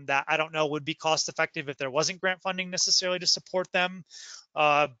 that I don't know would be cost effective if there wasn't grant funding necessarily to support them.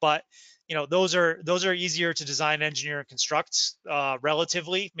 But those are easier to design, engineer, and construct,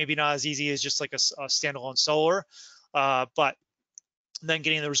 relatively. Maybe not as easy as just like a standalone solar, but then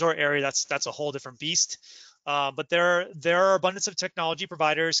getting the resort area, that's a whole different beast. But there are abundance of technology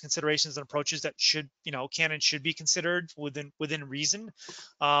providers, considerations, and approaches that can and should be considered within reason.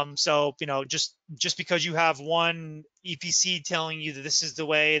 So just because you have one EPC telling you that this is the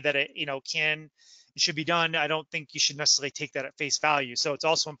way that it it should be done, I don't think you should necessarily take that at face value. So it's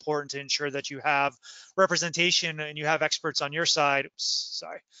also important to ensure that you have representation and you have experts on your side.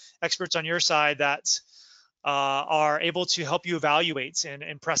 Experts on your side that are able to help you evaluate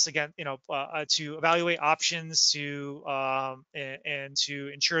and press again, to evaluate options and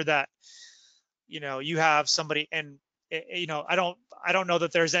to ensure that you have somebody. And I don't know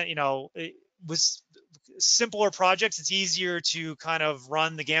that there's any, with simpler projects, it's easier to kind of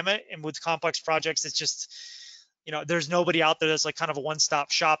run the gamut, and with complex projects, it's just there's nobody out there that's like kind of a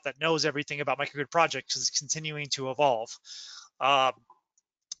one-stop shop that knows everything about microgrid projects, because it's continuing to evolve.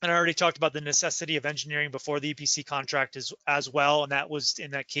 And I already talked about the necessity of engineering before the EPC contract as well, and that was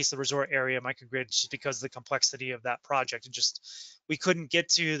in that case the resort area microgrid, just because of the complexity of that project. And just we couldn't get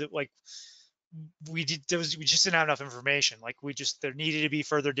to the, like we just didn't have enough information. Like there needed to be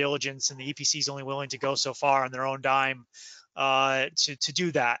further diligence, and the EPC is only willing to go so far on their own dime to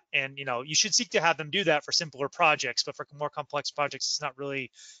do that. And you should seek to have them do that for simpler projects, but for more complex projects, it's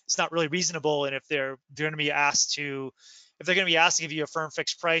not really reasonable. And if they're going to be asked to give you a firm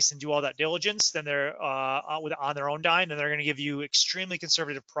fixed price and do all that diligence, then they're on their own dime, and they're going to give you extremely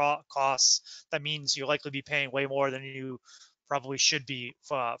conservative costs. That means you'll likely be paying way more than you probably should be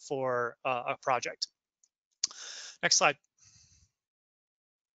for a project. Next slide.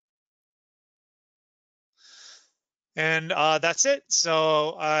 And that's it.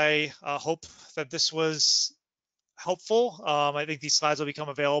 So I hope that this was helpful. I think these slides will become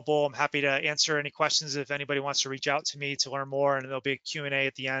available. I'm happy to answer any questions if anybody wants to reach out to me to learn more, and there'll be a Q&A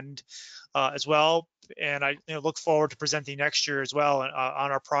at the end as well. And I look forward to presenting next year as well on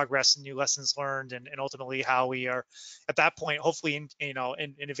our progress and new lessons learned, and ultimately how we are at that point, hopefully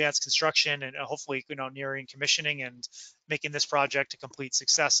in advanced construction, and hopefully nearing commissioning and making this project a complete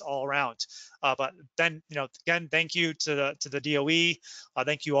success all around. But then again, thank you to the DOE.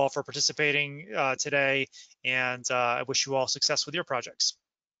 Thank you all for participating today, and I wish you all success with your projects.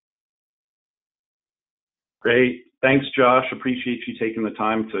 Great. Thanks, Josh. Appreciate you taking the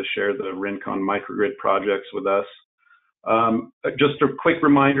time to share the Rincon microgrid projects with us. Just a quick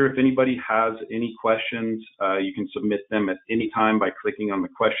reminder, if anybody has any questions, you can submit them at any time by clicking on the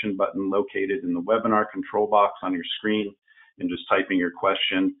question button located in the webinar control box on your screen and just typing your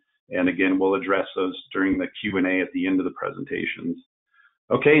question. And again, we'll address those during the Q&A at the end of the presentations.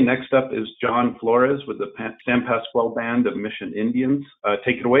 Okay, next up is John Flores with the San Pasqual Band of Mission Indians.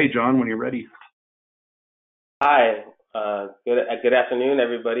 Take it away, John, when you're ready. Hi, good afternoon,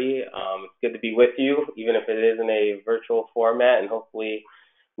 everybody. It's good to be with you, even if it is in a virtual format, and hopefully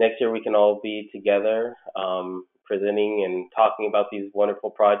next year we can all be together presenting and talking about these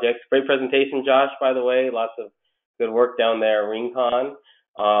wonderful projects. Great presentation, Josh, by the way. Lots of good work down there at Rincon.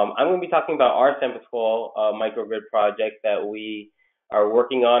 I'm going to be talking about our San Pasqual microgrid project that we are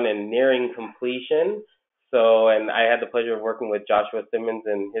working on and nearing completion. And I had the pleasure of working with Joshua Simmons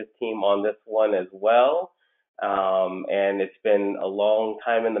and his team on this one as well. And it's been a long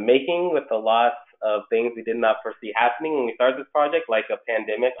time in the making, with a lot of things we did not foresee happening when we started this project, like a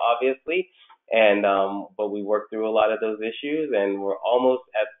pandemic, obviously. And but we worked through a lot of those issues, and we're almost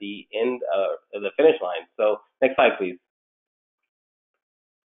at the end of the finish line. So next slide, please.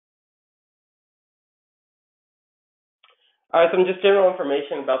 All right, some just general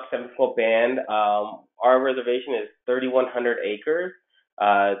information about the San Pasqual Band. Our reservation is 3,100 acres.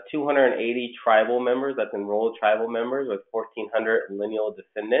 280 tribal members, that's enrolled tribal members, with 1,400 lineal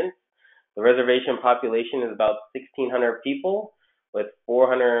descendants. The reservation population is about 1,600 people with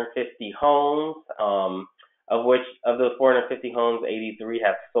 450 homes, of those 450 homes, 83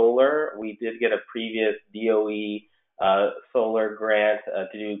 have solar. We did get a previous DOE solar grant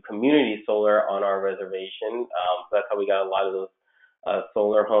to do community solar on our reservation. So that's how we got a lot of those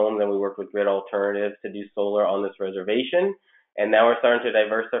solar homes, and we worked with Grid Alternatives to do solar on this reservation. And now we're starting to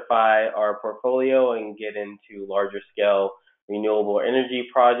diversify our portfolio and get into larger scale renewable energy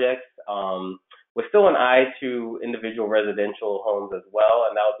projects, with still an eye to individual residential homes as well.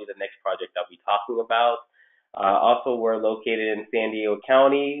 And that will be the next project I'll be talking about. Also, we're located in San Diego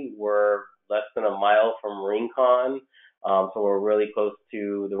County. We're less than a mile from Rincon. So we're really close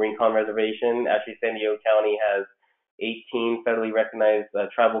to the Rincon Reservation. Actually, San Diego County has 18 federally recognized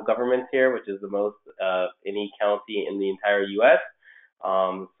tribal governments here, which is the most any county in the entire U.S.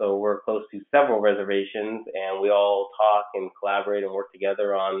 So we're close to several reservations, and we all talk and collaborate and work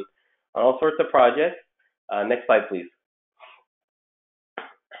together on all sorts of projects. Next slide, please.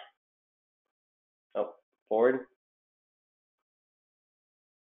 Oh, forward.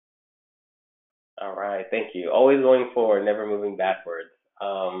 All right, thank you. Always going forward, never moving backwards,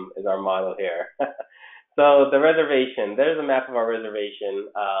 is our motto here. So the reservation, there's a map of our reservation.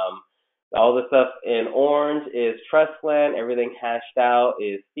 All the stuff in orange is trust land. Everything hashed out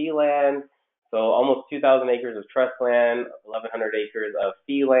is fee land. So almost 2,000 acres of trust land, 1,100 acres of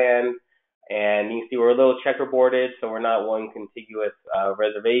fee land. And you can see we're a little checkerboarded, so we're not one contiguous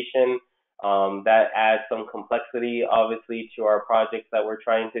reservation. That adds some complexity, obviously, to our projects that we're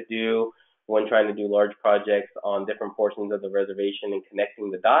trying to do when trying to do large projects on different portions of the reservation and connecting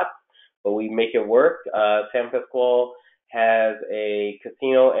the dots. But we make it work. San Pasqual has a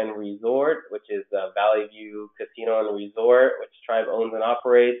casino and resort, which is Valley View Casino and Resort, which Tribe owns and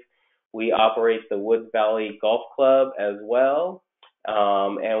operates. We operate the Woods Valley Golf Club as well.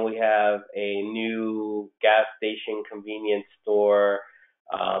 And we have a new gas station convenience store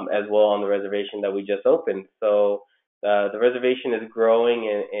as well on the reservation that we just opened. So the reservation is growing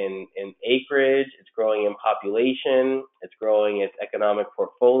in acreage, it's growing in population, it's growing its economic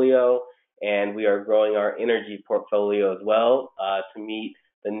portfolio, and we are growing our energy portfolio as well to meet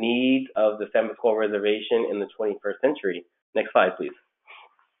the needs of the San Pasqual Reservation in the 21st century. Next slide, please.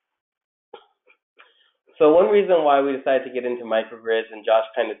 So one reason why we decided to get into microgrids, and Josh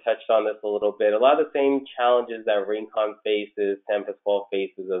kind of touched on this a little bit, a lot of the same challenges that Rincon faces, San Pasqual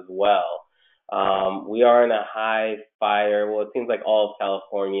faces as well. We are in a high fire, well, it seems like all of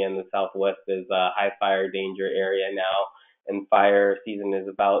California and the Southwest is a high fire danger area now, and fire season is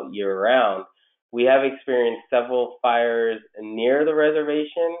about year round. We have experienced several fires near the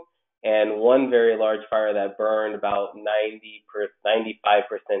reservation, and one very large fire that burned about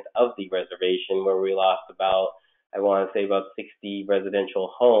 95% of the reservation, where we lost about, I want to say, about 60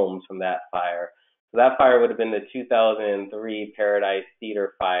 residential homes from that fire. So that fire would have been the 2003 Paradise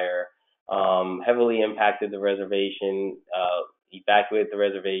Cedar Fire. Heavily impacted the reservation, evacuated the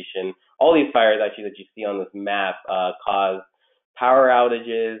reservation. All these fires actually that you see on this map caused power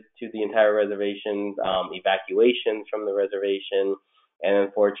outages to the entire reservation, evacuations from the reservation, and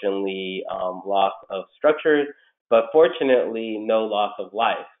unfortunately loss of structures, but fortunately no loss of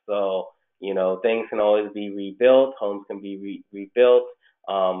life. So, things can always be rebuilt, homes can be rebuilt,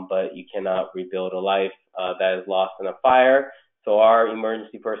 but you cannot rebuild a life that is lost in a fire. So our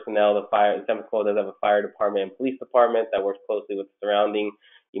emergency personnel, San Pasqual does have a fire department and police department that works closely with the surrounding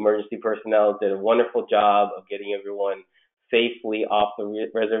emergency personnel, did a wonderful job of getting everyone safely off the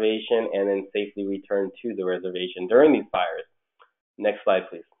reservation and then safely returned to the reservation during these fires. Next slide,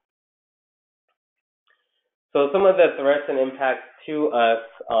 please. So some of the threats and impacts to us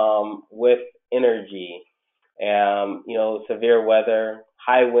with energy, severe weather,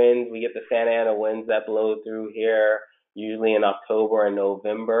 high winds. We get the Santa Ana winds that blow through here, usually in October and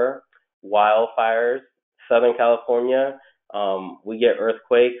November. Wildfires, Southern California, we get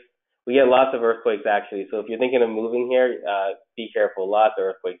earthquakes. We get lots of earthquakes, actually. So if you're thinking of moving here, be careful. Lots of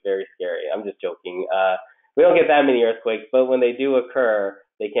earthquakes, very scary. I'm just joking. We don't get that many earthquakes, but when they do occur,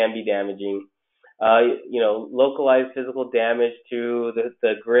 they can be damaging. Localized physical damage to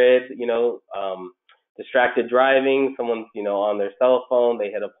the grid, distracted driving, someone's, on their cell phone, they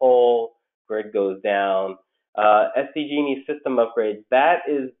hit a pole, grid goes down. SDG&E system upgrades, that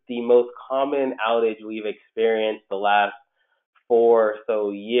is the most common outage we've experienced the last 4 or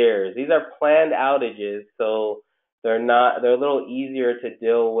so years. These are planned outages, so they're a little easier to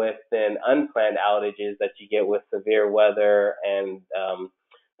deal with than unplanned outages that you get with severe weather and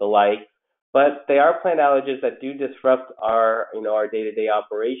the like. But they are planned outages that do disrupt our day-to-day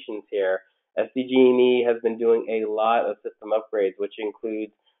operations here. SDG&E has been doing a lot of system upgrades, which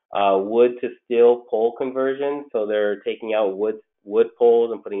includes wood to steel pole conversion. So they're taking out wood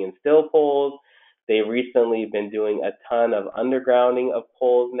poles and putting in steel poles. They've recently been doing a ton of undergrounding of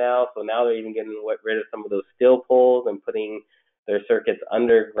poles now. So now they're even getting rid of some of those steel poles and putting their circuits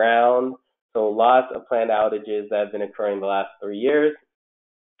underground. So lots of planned outages that have been occurring the last 3 years.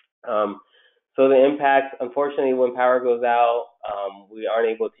 So the impacts, unfortunately, when power goes out, we aren't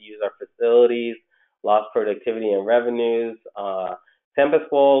able to use our facilities, lost productivity and revenues. San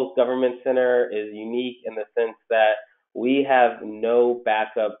Pasqual's government center is unique in the sense that we have no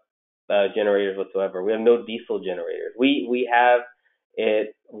backup generators whatsoever. We have no diesel generators. We have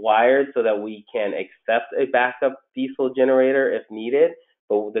it wired so that we can accept a backup diesel generator if needed,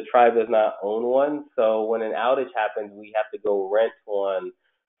 but the tribe does not own one. So when an outage happens, we have to go rent one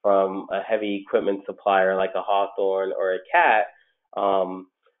from a heavy equipment supplier like a Hawthorne or a Cat,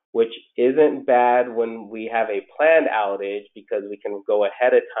 which isn't bad when we have a planned outage because we can go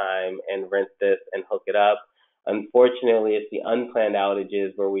ahead of time and rent this and hook it up. Unfortunately, it's the unplanned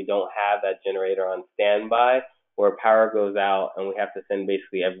outages where we don't have that generator on standby, where power goes out and we have to send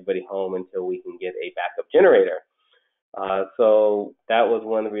basically everybody home until we can get a backup generator. So that was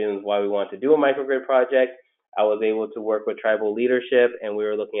one of the reasons why we wanted to do a microgrid project. I was able to work with tribal leadership, and we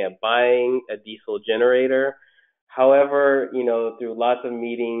were looking at buying a diesel generator. However, through lots of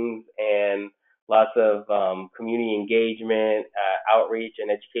meetings and lots of community engagement, outreach, and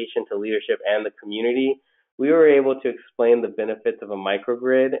education to leadership and the community, we were able to explain the benefits of a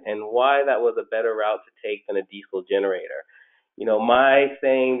microgrid and why that was a better route to take than a diesel generator. My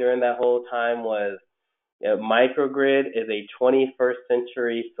saying during that whole time was, a microgrid is a 21st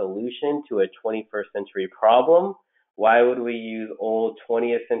century solution to a 21st century problem. Why would we use old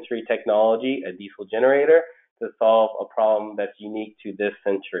 20th century technology, a diesel generator, to solve a problem that's unique to this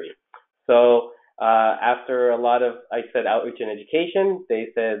century? So after a lot of, outreach and education, they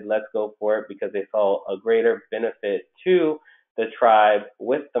said, let's go for it because they saw a greater benefit to the tribe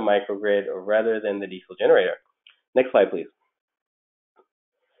with the microgrid rather than the diesel generator. Next slide, please.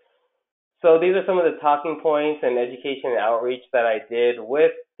 So these are some of the talking points and education and outreach that I did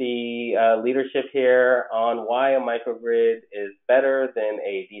with the leadership here on why a microgrid is better than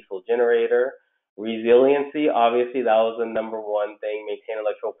a diesel generator. Resiliency, obviously, that was the number one thing, maintain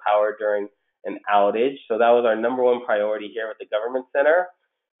electrical power during an outage. So that was our number one priority here at the government center,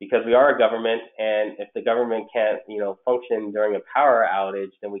 because we are a government, and if the government can't, function during a power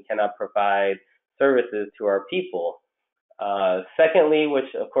outage, then we cannot provide services to our people. Secondly,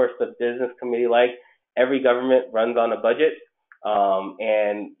 which of course the business committee every government runs on a budget,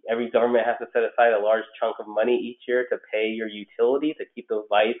 and every government has to set aside a large chunk of money each year to pay your utility, to keep those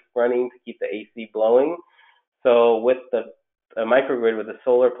lights running, to keep the AC blowing. So with the microgrid, with the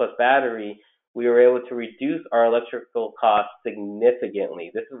solar plus battery, we were able to reduce our electrical costs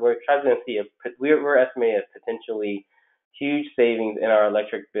significantly. This is where we're going to see we're estimating a potentially huge savings in our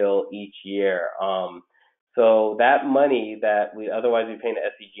electric bill each year. So that money that we otherwise be paying to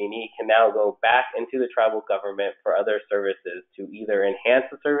SDG&E can now go back into the tribal government for other services, to either enhance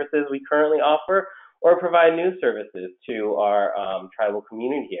the services we currently offer or provide new services to our tribal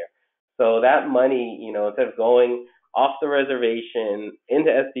community here. So that money, instead of going off the reservation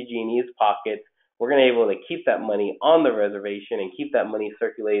into SDG&E's pockets, we're going to be able to keep that money on the reservation and keep that money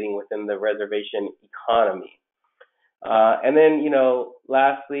circulating within the reservation economy. And then,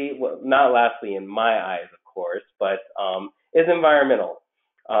 lastly, not lastly in my eyes, of course, but is environmental.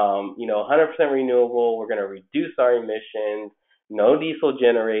 100% renewable. We're going to reduce our emissions. No diesel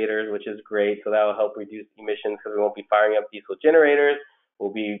generators, which is great. So that will help reduce emissions because we won't be firing up diesel generators.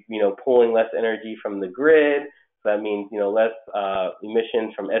 We'll be, pulling less energy from the grid. So that means, less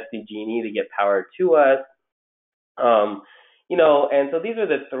emissions from SDG&E to get power to us. And so these are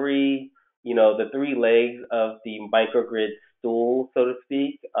the three legs of the microgrid stool, so to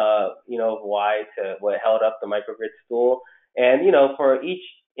speak, what held up the microgrid stool. And, for each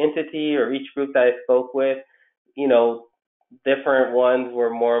entity or each group that I spoke with, different ones were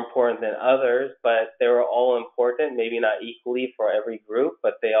more important than others, but they were all important, maybe not equally for every group,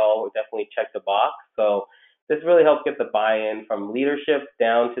 but they all definitely checked the box. So this really helped get the buy-in from leadership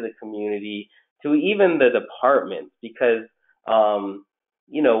down to the community to even the departments, because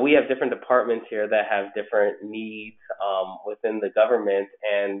we have different departments here that have different needs within the government,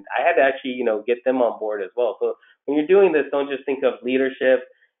 and I had to actually, get them on board as well. So when you're doing this, don't just think of leadership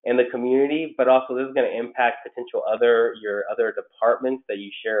and the community, but also this is going to impact your other departments that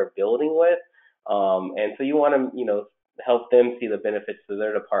you share a building with, and so you want to, help them see the benefits to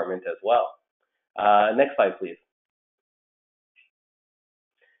their department as well. Next slide, please.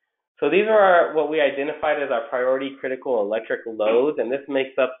 So these are what we identified as our priority critical electric loads, and this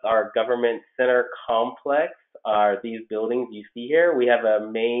makes up our government center complex, these buildings you see here. We have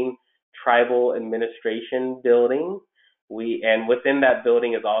a main tribal administration building, and within that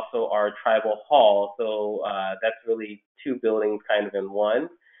building is also our tribal hall, so that's really two buildings kind of in one.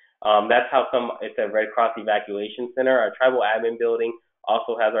 That's how come it's a Red Cross evacuation center. Our tribal admin building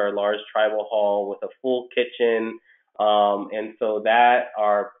also has our large tribal hall with a full kitchen, and so that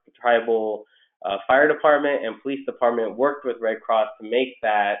our tribal fire department and police department worked with Red Cross to make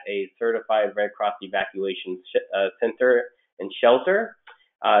that a certified Red Cross evacuation center and shelter.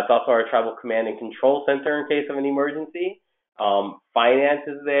 It's also our tribal command and control center in case of an emergency. Finance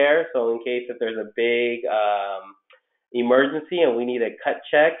is there, so in case if there's a big emergency and we need to cut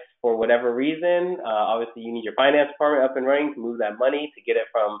checks for whatever reason, obviously you need your finance department up and running to move that money to get it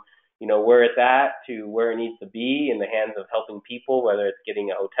from where it's at to where it needs to be in the hands of helping people, whether it's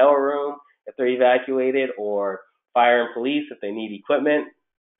getting a hotel room if they're evacuated, or fire and police if they need equipment,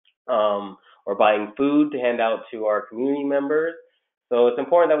 or buying food to hand out to our community members. So it's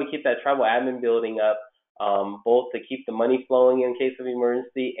important that we keep that tribal admin building up, both to keep the money flowing in case of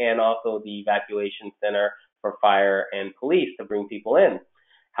emergency and also the evacuation center for fire and police to bring people in.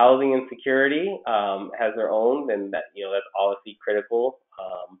 Housing and security has their own, and that's obviously critical.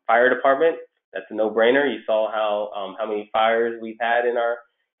 Fire department, that's a no-brainer. You saw how many fires we've had in our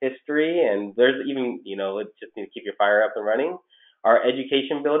history, and there's even, it just needs to keep your fire up and running. Our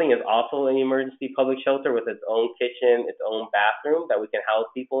education building is also an emergency public shelter with its own kitchen, its own bathroom that we can house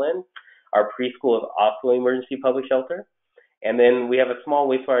people in. Our preschool is also an emergency public shelter. And then we have a small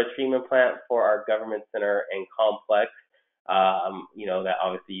wastewater treatment plant for our government center and complex, that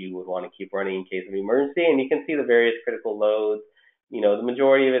obviously you would want to keep running in case of emergency. And you can see the various critical loads. The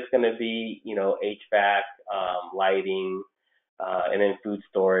majority of it's going to be, HVAC, lighting, and then food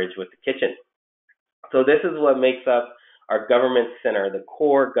storage with the kitchen. So this is what makes up our government center, the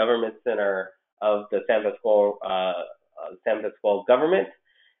core government center of the San Pasqual government.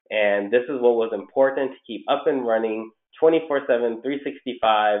 And this is what was important to keep up and running 24/7,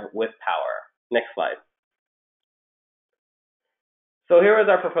 365 with power. Next slide. So here is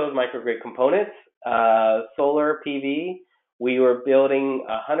our proposed microgrid components. Solar PV. We were building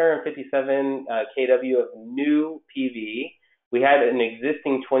 157 kW of new PV. We had an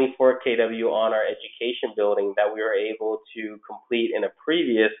existing 24 kW on our education building that we were able to complete in a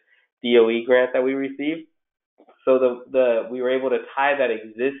previous DOE grant that we received. So we were able to tie that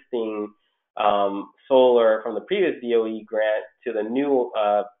existing solar from the previous DOE grant to the new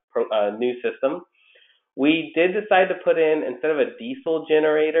system. We did decide to put in, instead of a diesel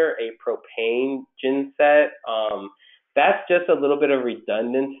generator, a propane genset. That's just a little bit of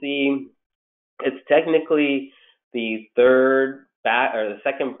redundancy. It's technically the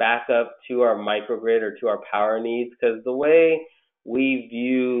second backup to our microgrid or to our power needs, because the way we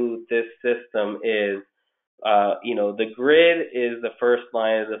view this system is, the grid is the first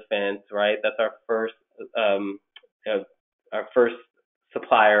line of defense, right? That's our first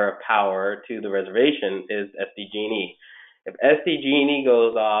supplier of power to the reservation is SDG&E. If SDG&E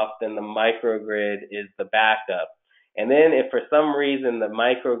goes off, then the microgrid is the backup. And then if for some reason the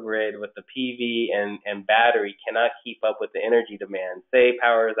microgrid with the PV and battery cannot keep up with the energy demand, say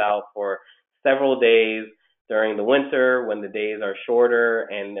power is out for several days during the winter when the days are shorter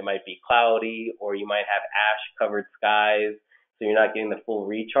and it might be cloudy, or you might have ash-covered skies, so you're not getting the full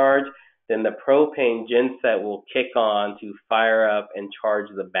recharge, then the propane genset will kick on to fire up and charge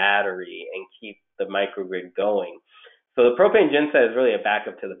the battery and keep the microgrid going. So the propane genset is really a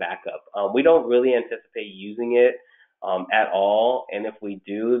backup to the backup. We don't really anticipate using it at all, and if we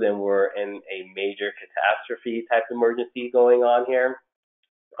do, then we're in a major catastrophe type emergency going on here.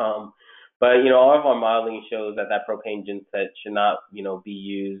 But all of our modeling shows that propane genset should not, be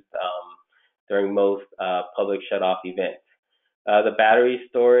used during most public shutoff events. The battery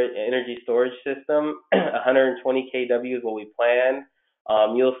energy storage system, 120 kW is what we planned.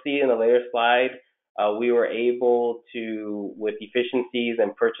 You'll see in a later slide, we were able to, with efficiencies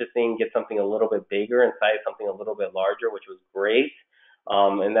and purchasing, get something a little bit bigger and size something a little bit larger, which was great.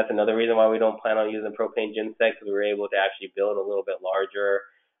 And that's another reason why we don't plan on using propane genset, because we were able to actually build a little bit larger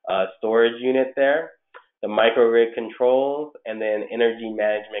storage unit there. The microgrid controls, and then energy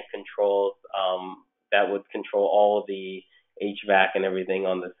management controls that would control all the HVAC and everything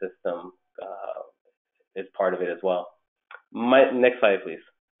on the system is part of it as well. Next slide, please.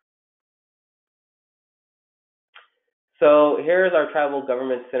 So here's our tribal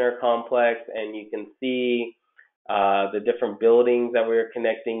government center complex, and you can see the different buildings that we're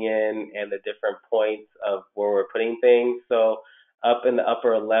connecting in and the different points of where we're putting things. So up in the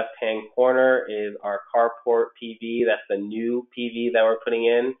upper left-hand corner is our carport PV. That's the new PV that we're putting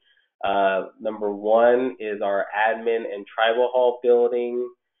in. Number 1 is our admin and tribal hall building.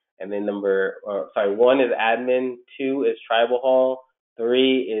 And then 1 is admin, 2 is tribal hall,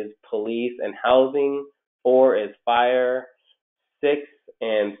 3 is police and housing, 4 is fire, 6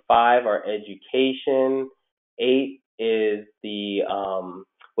 and 5 are education, 8 is the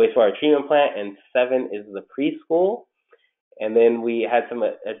wastewater treatment plant, and 7 is the preschool. And then we had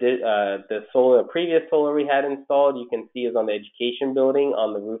the previous solar we had installed, you can see is on the education building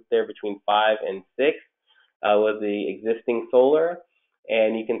on the roof there between 5 and 6 was the existing solar.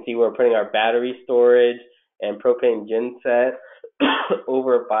 And you can see we're putting our battery storage and propane genset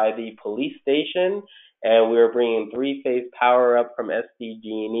over by the police station. And we were bringing 3-phase power up from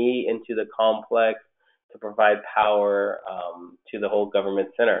SDG&E into the complex to provide power to the whole government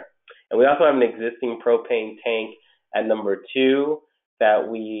center. And we also have an existing propane tank at number 2 that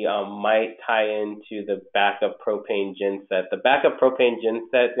we might tie into the backup propane genset. The backup propane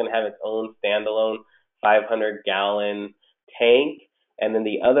genset is going to have its own standalone 500-gallon tank, and then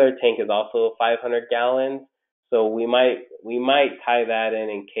the other tank is also 500 gallons. So we might tie that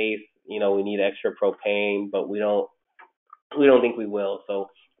in case we need extra propane, but we don't think we will. So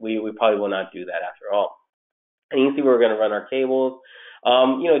we probably will not do that after all. And you can see where we're going to run our cables.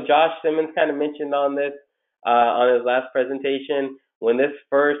 Josh Simmons kind of mentioned on this on his last presentation. when this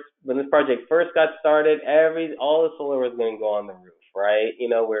project first got started, all the solar was going to go on the roof, right? We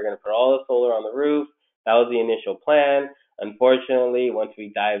were going to put all the solar on the roof. That was the initial plan. Unfortunately, once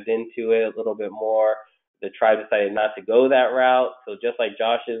we dived into it a little bit more, the tribe decided not to go that route. So just like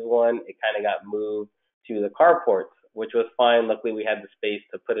Josh's one, it kind of got moved to the carports, which was fine. Luckily, we had the space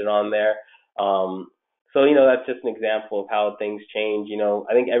to put it on there. So, that's just an example of how things change.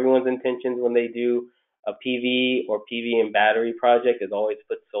 I think everyone's intentions when they do a PV or PV and battery project is always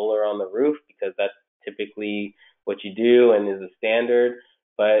put solar on the roof, because that's typically what you do and is a standard.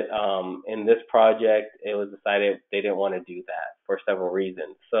 But in this project, it was decided they didn't want to do that for several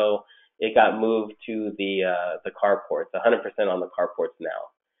reasons. So it got moved to the carports, 100% on the carports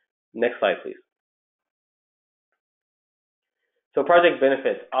now. Next slide, please. So project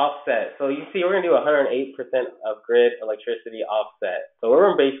benefits, offset. So you see we're going to do 108% of grid electricity offset. So we're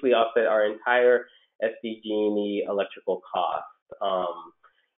going to basically offset our entire SDG&E electrical cost.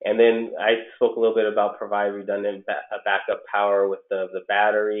 And then I spoke a little bit about provide redundant backup power with the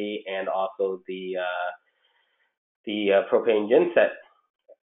battery and also the propane genset.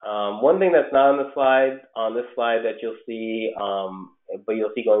 One thing that's not on this slide that you'll see, but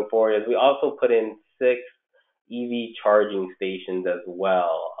you'll see going forward, is we also put in 6 EV charging stations as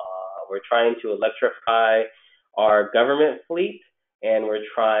well. We're trying to electrify our government fleet, and we're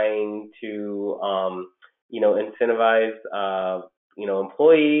trying to, incentivize,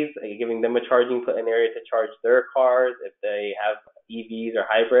 employees, giving them an area to charge their cars if they have EVs or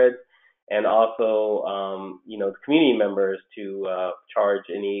hybrids, and also, the community members to charge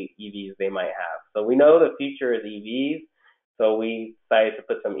any EVs they might have. So we know the future is EVs. So we decided to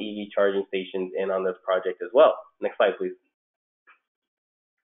put some EV charging stations in on this project as well. Next slide, please.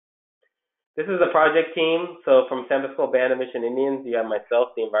 This is the project team. So from San Pasqual Band of Mission Indians, you have myself,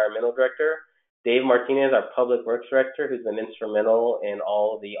 the environmental director, Dave Martinez, our public works director, who's been instrumental in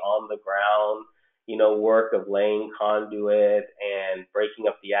all the on-the-ground, work of laying conduit and breaking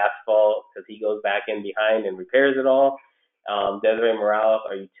up the asphalt, because he goes back in behind and repairs it all. Desiree Morales,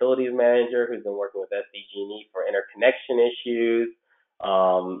 our utilities manager, who's been working with SDG&E for interconnection issues,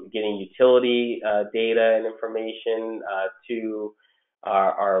 getting utility data and information to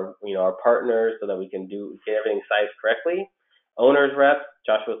our partners so that we can get everything sized correctly. Owners reps,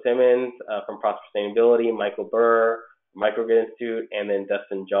 Joshua Simmons from Prosper Sustainability, Michael Burr, Microgrid Institute, and then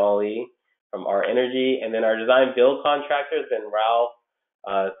Dustin Jolly from Our Energy. And then our design build contractor has been Ralph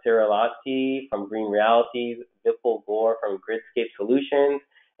Cirilati from Green Realities, Vipul Gore from Gridscape Solutions.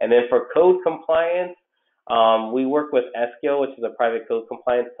 And then for code compliance, we work with Eskil, which is a private code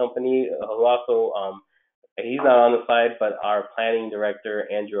compliance company, who also, he's not on the slide, but our planning director,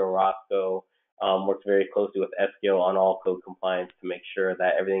 Andrew Orozco, works very closely with Eskil on all code compliance to make sure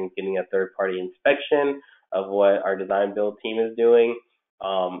that everything's getting a third-party inspection of what our design build team is doing,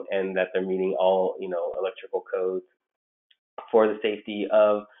 and that they're meeting all, electrical codes for the safety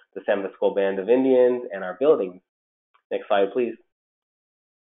of the San Pasqual Band of Indians and our buildings. Next slide, please.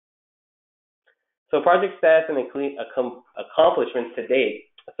 So project status and accomplishments to date.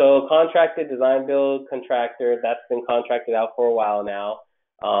 So contracted design build contractor, that's been contracted out for a while now.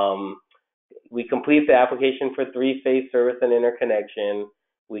 We completed the application for 3-phase service and interconnection.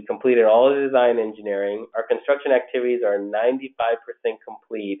 We completed all the design engineering. Our construction activities are 95%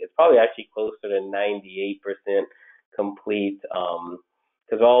 complete. It's probably actually closer to 98% complete,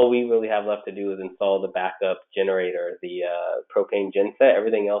 because all we really have left to do is install the backup generator, the propane genset.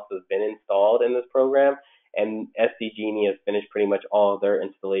 Everything else has been installed in this program, and SDG&E has finished pretty much all of their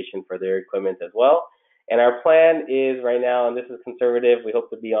installation for their equipment as well. And our plan is right now, and this is conservative, we hope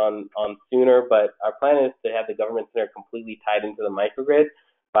to be on sooner, but our plan is to have the government center completely tied into the microgrid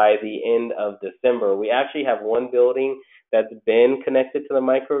by the end of December. We actually have one building that's been connected to the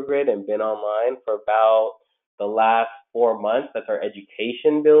microgrid and been online for about the last 4 months. That's our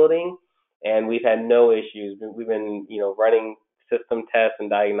education building, and we've had no issues. We've been, running system tests and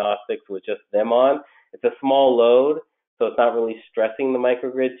diagnostics with just them on. It's a small load, so it's not really stressing the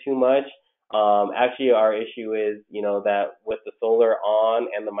microgrid too much. Actually, our issue is, that with the solar on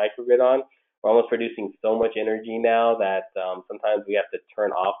and the microgrid on, we're almost producing so much energy now that sometimes we have to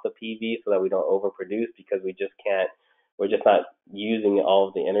turn off the PV so that we don't overproduce, because we're just not using all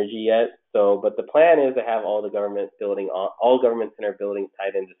of the energy yet. So, but the plan is to have all government center buildings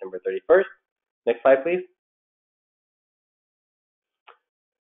tied in December 31st. Next slide, please.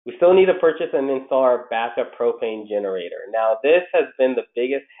 We still need to purchase and install our backup propane generator. Now, this has been the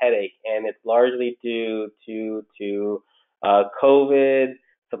biggest headache, and it's largely due to COVID,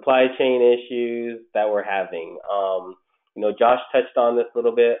 supply chain issues that we're having. Josh touched on this a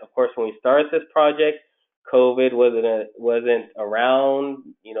little bit. Of course, when we started this project, COVID wasn't around.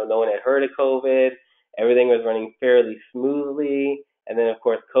 No one had heard of COVID. Everything was running fairly smoothly, and then of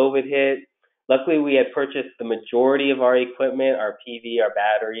course COVID hit. Luckily, we had purchased the majority of our equipment, our PV, our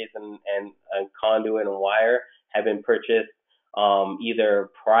batteries, and conduit and wire had been purchased either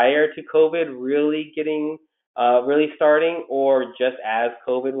prior to COVID really starting, or just as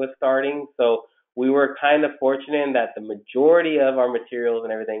COVID was starting. So we were kind of fortunate in that the majority of our materials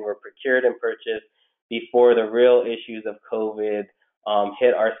and everything were procured and purchased before the real issues of COVID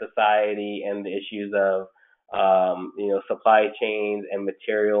hit our society, and the issues of supply chains and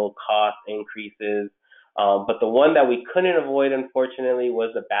material cost increases. But the one that we couldn't avoid, unfortunately,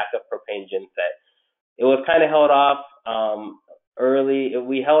 was the backup propane genset. It was kind of held off early.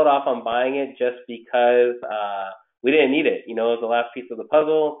 We held off on buying it just because we didn't need it. It was the last piece of the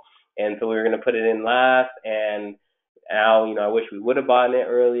puzzle, and so we were going to put it in last. And now, I wish we would have bought it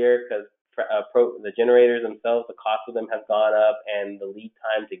earlier, because the generators themselves, the cost of them has gone up, and the lead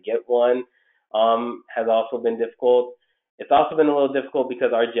time to get one has also been difficult. It's also been a little difficult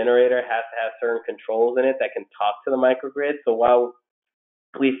because our generator has to have certain controls in it that can talk to the microgrid. So while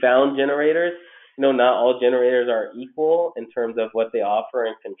we found generators, not all generators are equal in terms of what they offer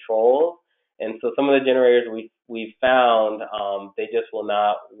and controls. And so some of the generators we found, they just will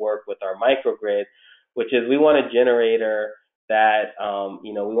not work with our microgrid, which is, we want a generator that,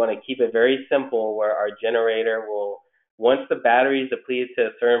 we want to keep it very simple, where our generator will, once the battery is depleted to a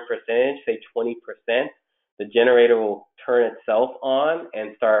certain percentage, say 20%, the generator will turn itself on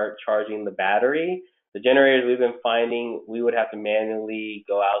and start charging the battery. The generators we've been finding, we would have to manually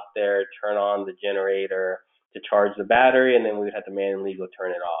go out there, turn on the generator to charge the battery, and then we would have to manually go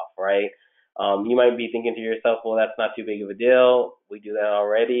turn it off, right? You might be thinking to yourself, well, that's not too big of a deal. We do that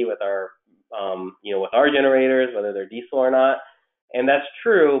already with our, with our generators, whether they're diesel or not. And that's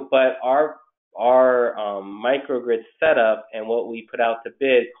true, but our microgrid setup and what we put out to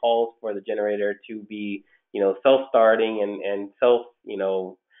bid calls for the generator to be, self-starting and self,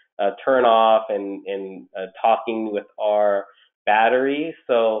 turn off and talking with our battery.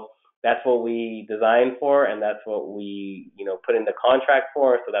 So that's what we designed for, and that's what we, put in the contract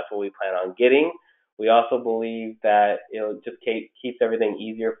for. So that's what we plan on getting. We also believe that it'll just keeps everything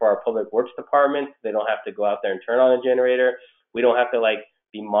easier for our public works departments. They don't have to go out there and turn on a generator. We don't have to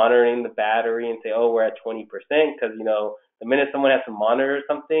be monitoring the battery and say, oh, we're at 20%, because, the minute someone has to monitor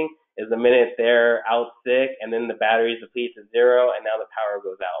something is the minute they're out sick, and then the battery's depleted to zero, and now the power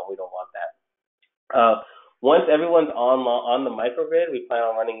goes out, and we don't want that. Once everyone's on the microgrid, we plan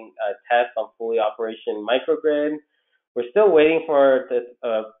on running tests on fully operation microgrid. We're still waiting for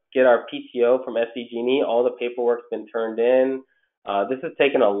to get our PTO from SDG&E. All the paperwork's been turned in. This has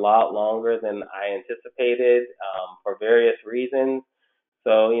taken a lot longer than I anticipated for various reasons.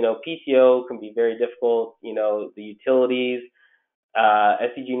 So, PTO can be very difficult. The utilities,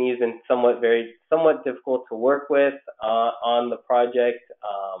 SDG&E has been somewhat difficult to work with on the project.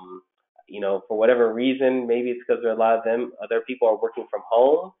 For whatever reason, maybe it's because a lot of other people are working from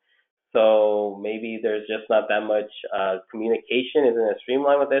home. So maybe there's just not that much communication isn't as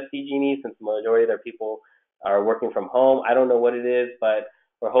streamlined with SDG&E, since the majority of their people are working from home. I don't know what it is, but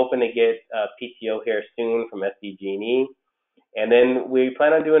we're hoping to get PTO here soon from SDG&E. And then we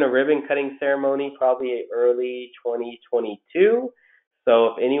plan on doing a ribbon cutting ceremony probably early 2022. So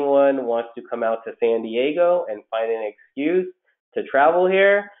if anyone wants to come out to San Diego and find an excuse to travel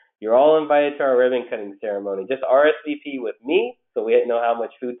here, you're all invited to our ribbon cutting ceremony. Just RSVP with me so we know how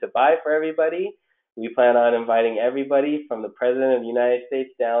much food to buy for everybody. We plan on inviting everybody from the President of the United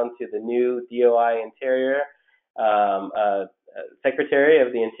States down to the new DOI Interior Secretary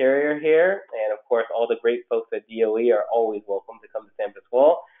of the Interior here. And of course, all the great folks at DOE are always welcome to come to San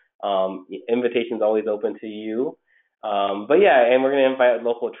Pasqual. Invitation's always open to you. But yeah, and we're going to invite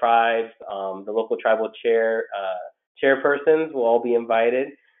local tribes. The local tribal chairpersons will all be invited.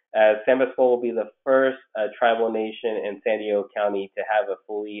 San Pasqual will be the first tribal nation in San Diego County to have a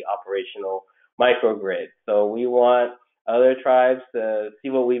fully operational microgrid. So we want other tribes to see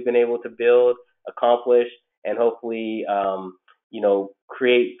what we've been able to build, accomplish, and hopefully,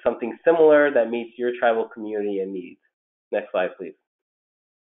 create something similar that meets your tribal community and needs. Next slide, please.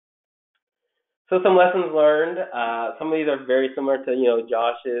 So some lessons learned. Some of these are very similar to,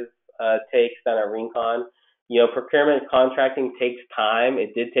 Josh's takes down at Rincon. Procurement contracting takes time.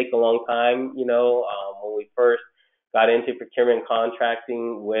 It did take a long time, when we first got into procurement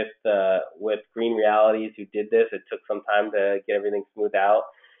contracting with Green Realities, who did this. It took some time to get everything smoothed out.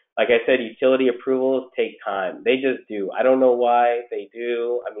 Like I said, utility approvals take time. They just do. I don't know why they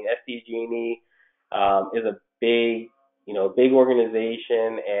do. I mean, SDG&E is a big big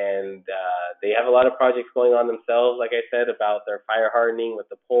organization, and they have a lot of projects going on themselves, like I said, about their fire hardening with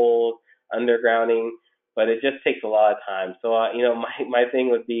the poles, undergrounding, but it just takes a lot of time. So, my thing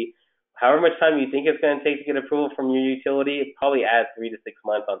would be, however much time you think it's going to take to get approval from your utility, probably add 3 to 6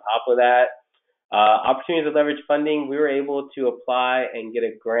 months on top of that. Opportunities to leverage funding, we were able to apply and get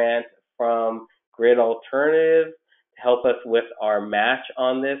a grant from Grid Alternatives to help us with our match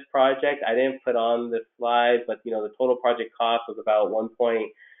on this project. I didn't put on this slide, but the total project cost was about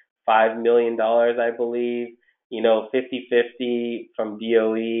 $1.5 million, I believe. 50-50 from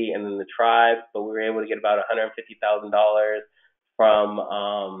DOE and then the tribe, but we were able to get about $150,000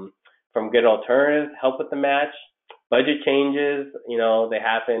 from Grid Alternatives to help with the match. Budget changes, they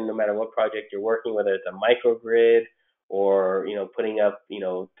happen no matter what project you're working, whether it's a microgrid or, putting up,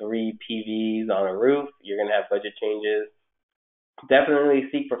 3 PVs on a roof, you're going to have budget changes. Definitely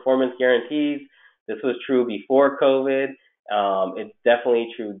seek performance guarantees. This was true before COVID. It's definitely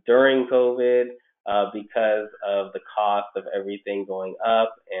true during COVID because of the cost of everything going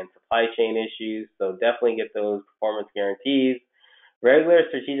up and supply chain issues. So definitely get those performance guarantees. Regular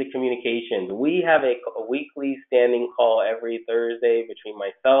strategic communications. We have a weekly standing call every Thursday between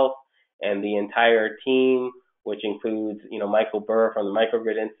myself and the entire team, which includes, Michael Burr from the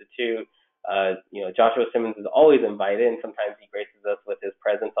Microgrid Institute. Joshua Simmons is always invited, and sometimes he graces us with his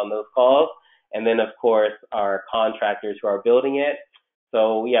presence on those calls. And then, of course, our contractors who are building it.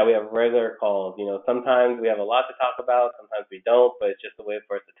 So, yeah, we have regular calls. Sometimes we have a lot to talk about, sometimes we don't, but it's just a way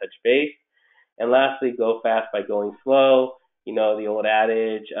for us to touch base. And lastly, go fast by going slow. The old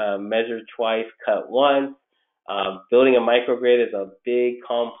adage, measure twice, cut once. Building a microgrid is a big,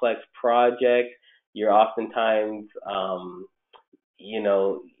 complex project. You're oftentimes, no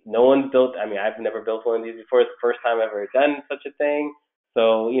one's built. I've never built one of these before. It's the first time I've ever done such a thing.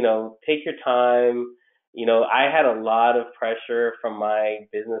 So, take your time. I had a lot of pressure from my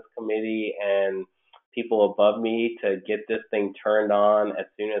business committee and people above me to get this thing turned on as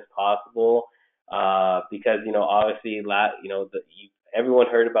soon as possible. Because, obviously, everyone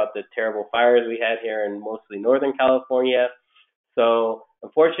heard about the terrible fires we had here in mostly Northern California. So,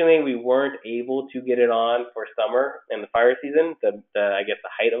 unfortunately, we weren't able to get it on for summer and the fire season, the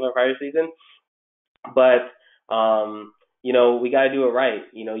height of our fire season. But, we got to do it right.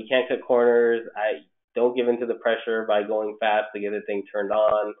 You can't cut corners. Don't give in to the pressure by going fast to get the thing turned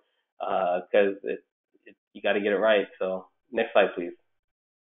on, because you got to get it right. So, next slide, please.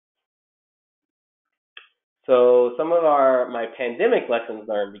 So some of my pandemic lessons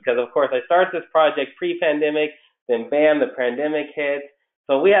learned, because of course I started this project pre-pandemic, then bam, the pandemic hit.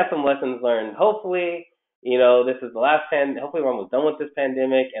 So we have some lessons learned. Hopefully, this is the last hopefully we're almost done with this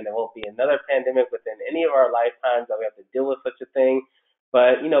pandemic and there won't be another pandemic within any of our lifetimes that we have to deal with such a thing.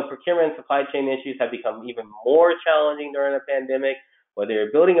 But, procurement and supply chain issues have become even more challenging during the pandemic. Whether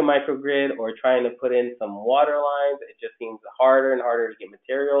you're building a microgrid or trying to put in some water lines, it just seems harder and harder to get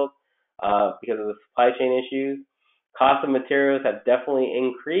materials. Because of the supply chain issues. Cost of materials have definitely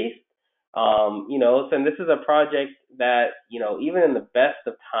increased. And this is a project that, even in the best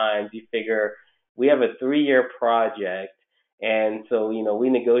of times, you figure we have a 3-year project. And so, we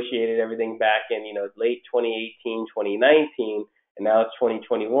negotiated everything back in, late 2018, 2019, and now it's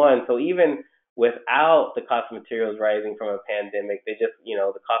 2021. So even without the cost of materials rising from a pandemic, they just,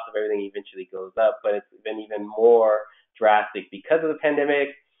 the cost of everything eventually goes up, but it's been even more drastic because of the pandemic.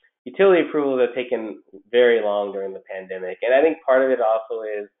 Utility approvals have taken very long during the pandemic. And I think part of it also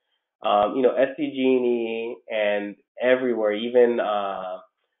is, SDG&E and everywhere, even,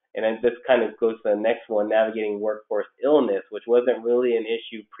 and then this kind of goes to the next one, navigating workforce illness, which wasn't really an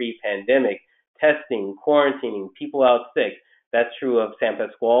issue pre-pandemic. Testing, quarantining, people out sick. That's true of San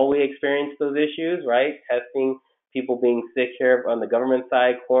Pasqual. We experienced those issues, right? Testing, people being sick here on the government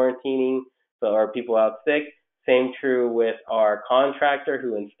side, quarantining, so are people out sick. Same true with our contractor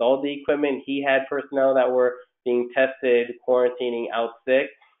who installed the equipment. He had personnel that were being tested, quarantining, out sick.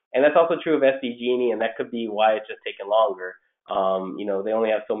 And that's also true of SDG&E, and that could be why it's just taken longer. They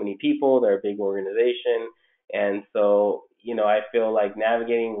only have so many people. They're a big organization. And so, I feel like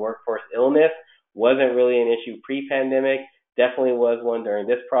navigating workforce illness wasn't really an issue pre-pandemic. Definitely was one during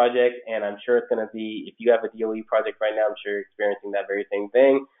this project. And I'm sure it's going to be, if you have a DOE project right now, I'm sure you're experiencing that very same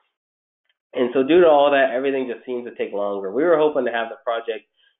thing. And so due to all that, everything just seems to take longer. We were hoping to have the project,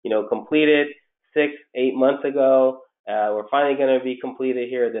 completed 6-8 months ago. We're finally going to be completed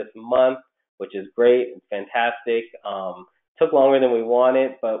here this month, which is great. It's fantastic. Took longer than we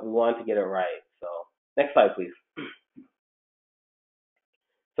wanted, but we wanted to get it right. So next slide, please.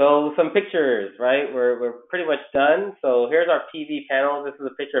 So some pictures, right? We're pretty much done. So here's our PV panel. This is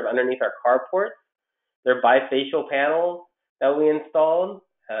a picture of underneath our carport. They're bifacial panels that we installed.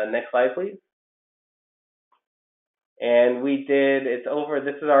 Next slide, please. And this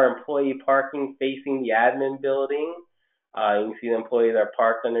is our employee parking facing the admin building. You can see the employees are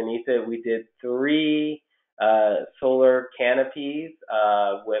parked underneath it. We did 3 solar canopies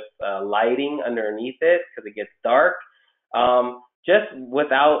with lighting underneath it because it gets dark. Just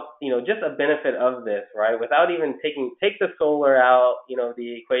without, just a benefit of this, right? Without even take the solar out,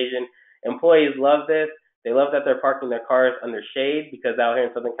 the equation. Employees love this. They love that they're parking their cars under shade because out here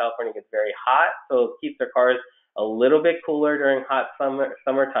in Southern California it gets very hot. So it keeps their cars a little bit cooler during hot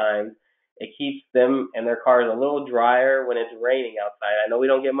summer times. It keeps them and their cars a little drier when it's raining outside. I know we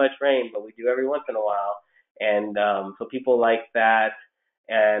don't get much rain, but we do every once in a while. And so people like that.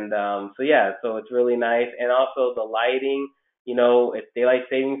 And so it's really nice. And also the lighting, it's daylight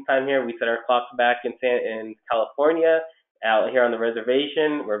savings time here. We set our clocks back in California. Out here on the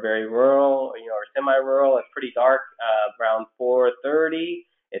reservation, we're very rural, or semi-rural. It's pretty dark around 4:30.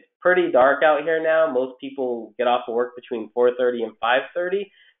 It's pretty dark out here now. Most people get off of work between 4:30 and 5:30.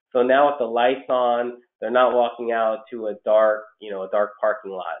 So now with the lights on, they're not walking out to a dark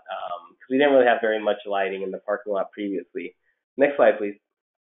parking lot because we didn't really have very much lighting in the parking lot previously. Next slide, please.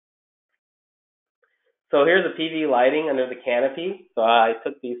 So here's the PV lighting under the canopy. So I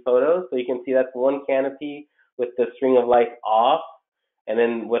took these photos. So you can see that's one canopy with the string of lights off, and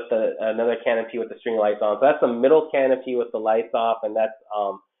then with another canopy with the string of lights on. So that's the middle canopy with the lights off, and that's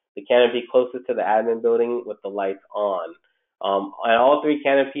the canopy closest to the admin building with the lights on. And all 3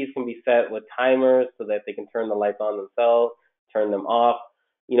 canopies can be set with timers so that they can turn the lights on themselves, turn them off.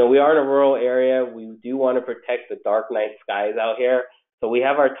 We are in a rural area. We do want to protect the dark night skies out here. So we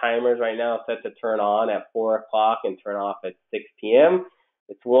have our timers right now set to turn on at 4 o'clock and turn off at 6 p.m.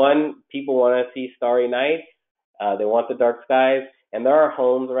 It's people want to see starry nights. They want the dark skies. And there are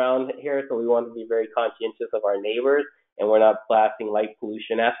homes around here, so we want to be very conscientious of our neighbors, and we're not blasting light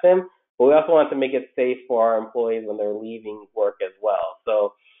pollution at them. But we also want to make it safe for our employees when they're leaving work as well.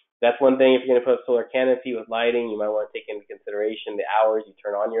 So that's one thing. If you're going to put a solar canopy with lighting, you might want to take into consideration the hours you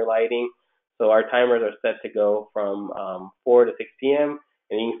turn on your lighting. So our timers are set to go from 4 to 6 p.m.,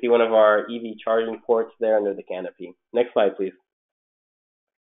 and you can see one of our EV charging ports there under the canopy. Next slide, please.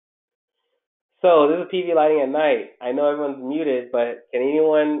 So this is PV lighting at night. I know everyone's muted, but can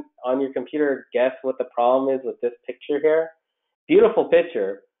anyone on your computer guess what the problem is with this picture here? Beautiful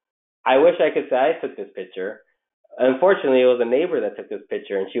picture. I wish I could say I took this picture. Unfortunately, it was a neighbor that took this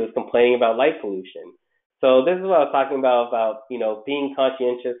picture, and she was complaining about light pollution. So this is what I was talking about being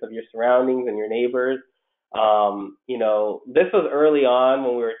conscientious of your surroundings and your neighbors. This was early on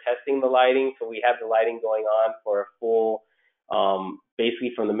when we were testing the lighting, so we had the lighting going on for a full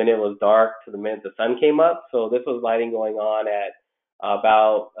basically from the minute it was dark to the minute the sun came up. So this was lighting going on at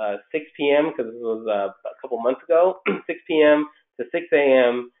about 6 p.m. because this was a couple months ago, 6 p.m. to 6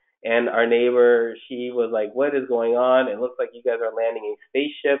 a.m. And our neighbor, she was like, "What is going on? It looks like you guys are landing a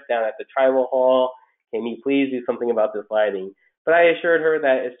spaceship down at the tribal hall. Can you please do something about this lighting?" But I assured her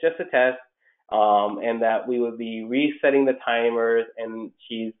that it's just a test, and that we would be resetting the timers, and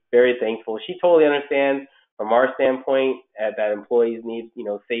she's very thankful. She totally understands from our standpoint that employees need,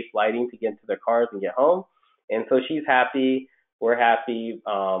 safe lighting to get into their cars and get home. And so she's happy. We're happy.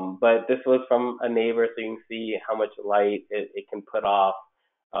 But this was from a neighbor, so you can see how much light it can put off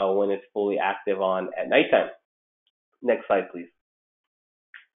when it's fully active on at nighttime. Next slide, please.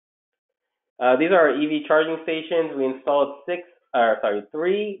 These are our EV charging stations. We installed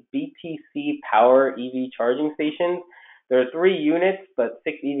 3 BTC power EV charging stations. There are 3 units, but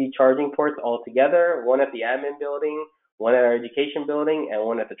 6 EV charging ports altogether, one at the admin building, one at our education building, and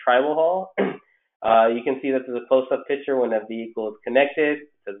one at the tribal hall. You can see that there's a close-up picture when a vehicle is connected. It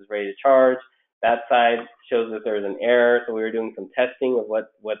says it's ready to charge. That side shows that there's an error, so we were doing some testing of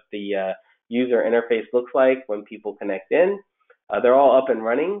what the user interface looks like when people connect in. They're all up and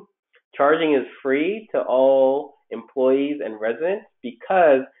running. Charging is free to all employees and residents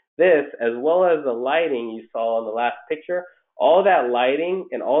because this, as well as the lighting you saw in the last picture, all that lighting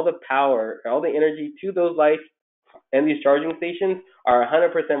and all the power, all the energy to those lights and these charging stations are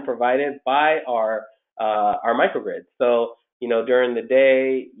 100% provided by our microgrid. So, during the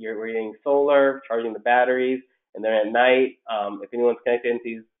day, we're getting solar, charging the batteries, and then at night, if anyone's connected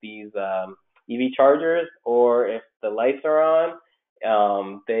into these EV chargers, or if the lights are on,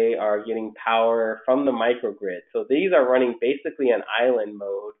 they are getting power from the microgrid. So these are running basically in island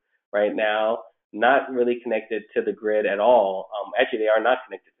mode right now, not really connected to the grid at all. Actually, they are not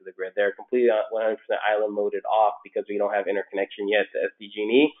connected to the grid. They're completely 100% island moded off because we don't have interconnection yet to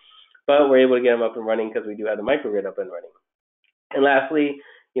SDG&E, but we're able to get them up and running because we do have the microgrid up and running. And lastly,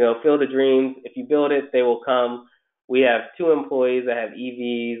 Field of Dreams. If you build it, they will come. We have 2 employees that have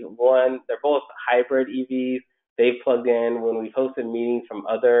EVs. They're both hybrid EVs. They plugged in. When we've hosted meetings from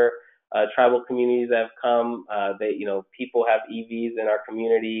other tribal communities that have come, people have EVs in our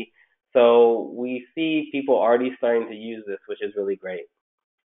community. So we see people already starting to use this, which is really great.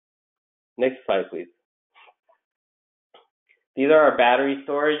 Next slide, please. These are our battery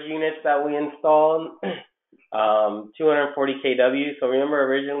storage units that we installed. 240 kW. So remember,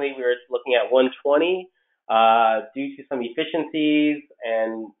 originally we were looking at 120 due to some efficiencies,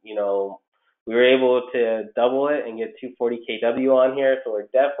 and we were able to double it and get 240 kW on here. So we're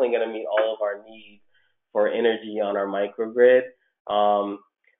definitely going to meet all of our needs for energy on our microgrid.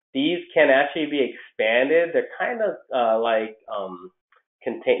 These can actually be expanded. They're kind of like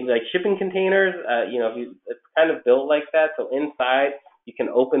shipping containers. It's kind of built like that. So inside you can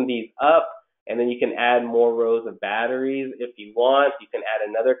open these up, and then you can add more rows of batteries if you want. You can add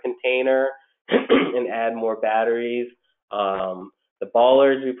another container and add more batteries. The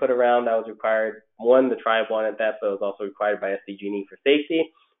bollards we put around, that was required. The tribe wanted that, but it was also required by SDG&E for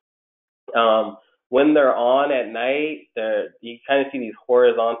safety. When they're on at night, you kind of see these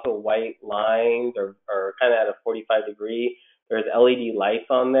horizontal white lines, or kind of at a 45 degree. There's LED lights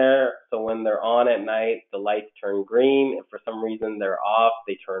on there, so when they're on at night, the lights turn green. If for some reason they're off,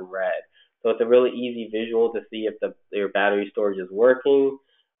 they turn red. So it's a really easy visual to see if your battery storage is working.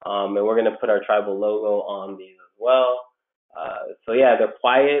 And we're going to put our tribal logo on these as well. So yeah, they're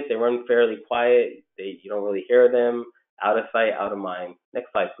quiet. They run fairly quiet. You don't really hear them. Out of sight, out of mind.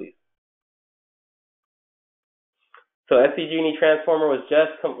 Next slide, please. So SDG&E transformer was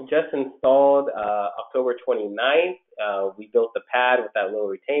just installed October 29th. We built the pad with that little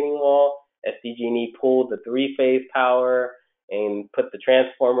retaining wall. SDG&E pulled the 3-phase power and put the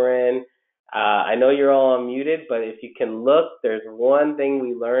transformer in. I know you're all unmuted, but if you can look, there's one thing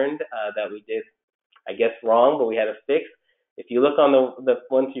we learned that we did, I guess, wrong, but we had to fix. If you look on the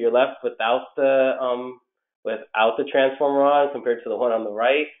one to your left without the transformer on compared to the one on the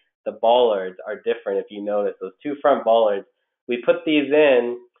right, the bollards are different. If you notice, those 2 front bollards, we put these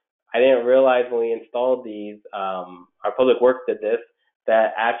in. I didn't realize when we installed these, our public works did this,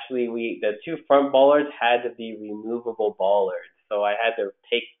 that actually the 2 front bollards had to be removable bollards. So I had to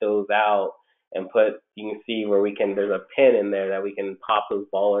take those out and you can see where there's a pin in there that we can pop those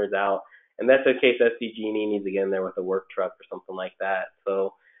bollards out. And that's in case SDG&E needs to get in there with a work truck or something like that.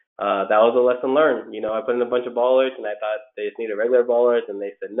 So that was a lesson learned. I put in a bunch of bollards, and I thought they just needed regular bollards, and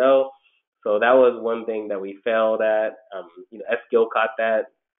they said no. So that was one thing that we failed at. SGIL caught that,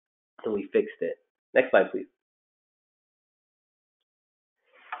 and we fixed it. Next slide, please.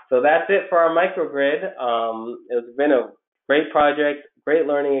 So that's it for our microgrid. It's been a great project, great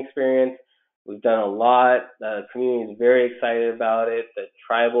learning experience. We've done a lot. The community is very excited about it. The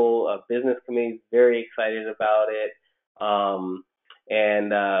tribal business committee is very excited about it.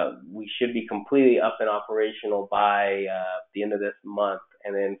 And we should be completely up and operational by the end of this month,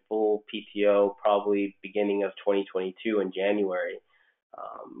 and then full PTO probably beginning of 2022 in January.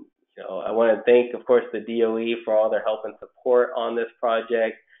 I want to thank, of course, the DOE for all their help and support on this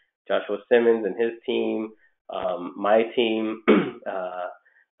project, Joshua Simmons and his team, my team.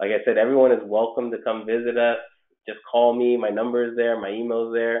 Like I said, everyone is welcome to come visit us. Just call me. My number is there. My email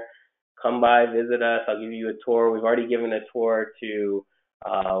is there. Come by, visit us. I'll give you a tour. We've already given a tour to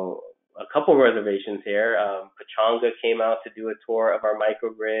a couple reservations here. Pechanga came out to do a tour of our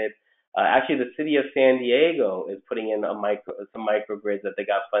microgrid. Actually, the city of San Diego is putting in some microgrids that they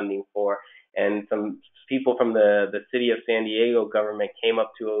got funding for, and some people from the city of San Diego government came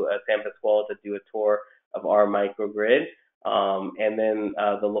up to San Pasqual to do a tour of our microgrid. And then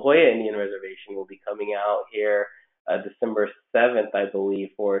the La Jolla Indian Reservation will be coming out here December 7th, I believe,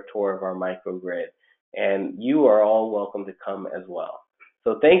 for a tour of our microgrid. And you are all welcome to come as well.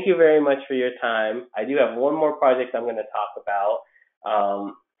 So thank you very much for your time. I do have one more project I'm going to talk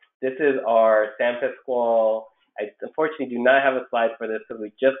about. This is our San Pasqual. I unfortunately do not have a slide for this because we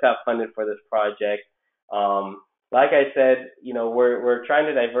just got funded for this project. Like I said, we're trying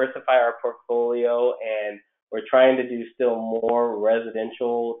to diversify our portfolio, and we're trying to do still more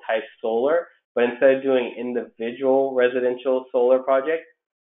residential type solar, but instead of doing individual residential solar projects,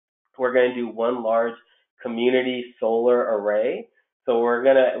 we're going to do one large community solar array. So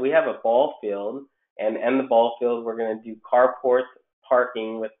we have a ball field, and in the ball field, we're going to do carports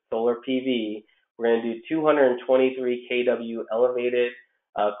parking with solar PV. We're going to do 223 kW elevated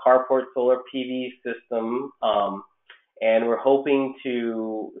carport solar PV system, and we're hoping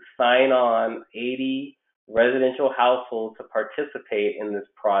to sign on 80 residential households to participate in this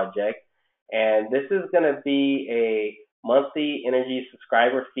project. And this is going to be a monthly energy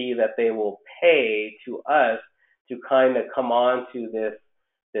subscriber fee that they will pay to us to kind of come on to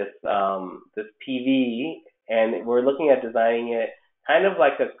this PV, and we're looking at designing it kind of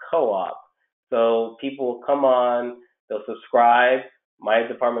like a co-op. So people will come on, they'll subscribe, my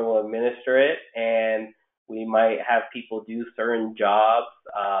department will administer it, and we might have people do certain jobs,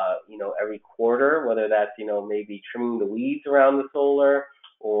 every quarter, whether that's, maybe trimming the weeds around the solar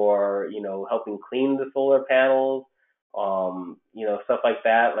or, helping clean the solar panels, stuff like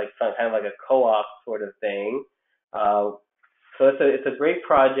that, like kind of like a co-op sort of thing. So it's a great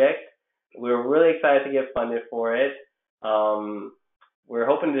project. We're really excited to get funded for it. We're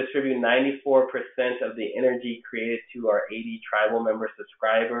hoping to distribute 94% of the energy created to our 80 tribal member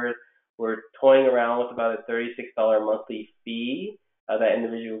subscribers. We're toying around with about a $36 monthly fee that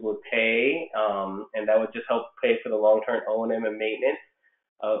individuals would pay, and that would just help pay for the long-term O&M and maintenance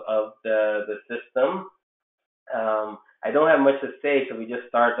of the system. I don't have much to say because we just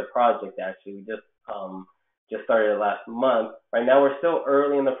started the project. Actually, we just started it last month. Right now, we're still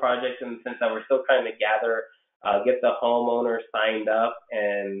early in the project in the sense that we're still trying to get the homeowners signed up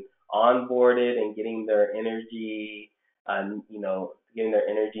and onboarded and getting their energy, getting their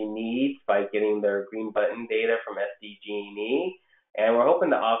energy needs by getting their green button data from SDG&E. And we're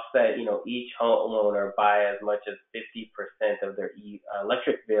hoping to offset, each homeowner by as much as 50% of their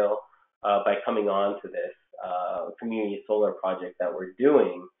electric bill by coming on to this community solar project that we're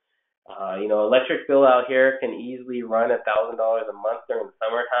doing. Electric bill out here can easily run $1,000 a month during the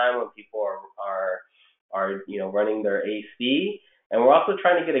summertime when people are running their AC. And we're also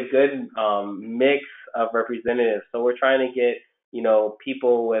trying to get a good mix of representatives. So we're trying to get,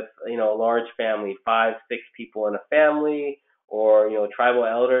 people with, a large family, 5, 6 people in a family, or, tribal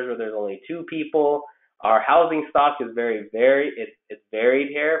elders where there's only 2 people. Our housing stock is very varied. It's varied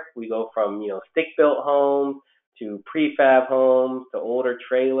here. We go from, stick-built homes to prefab homes to older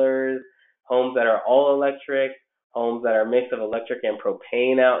trailers, homes that are all electric, homes that are a mix of electric and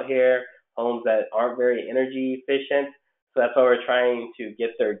propane out here, homes that aren't very energy efficient. So that's why we're trying to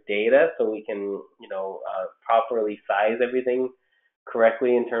get their data so we can, properly size everything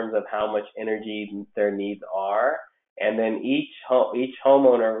correctly in terms of how much energy their needs are. And then each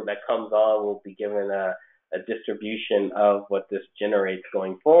homeowner that comes on will be given a distribution of what this generates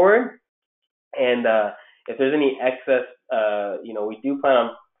going forward. And if there's any excess, we do plan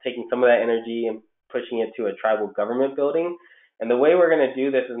on taking some of that energy and pushing it to a tribal government building. And the way we're going to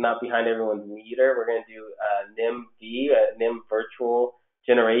do this is not behind everyone's meter. We're going to do a NIM virtual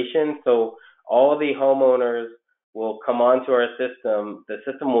generation. So all the homeowners will come onto our system. The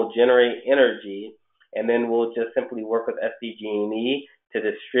system will generate energy, and then we'll just simply work with SDG&E to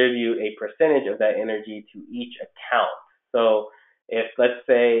distribute a percentage of that energy to each account. So if, let's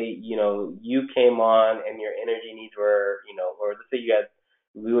say, you came on and your energy needs were, or let's say you had,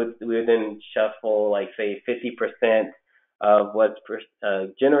 we would then shuffle, like, say, 50% of what's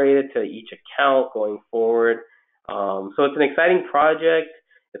generated to each account going forward. So it's an exciting project.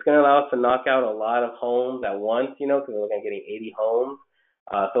 It's going to allow us to knock out a lot of homes at once, because we're looking at getting 80 homes.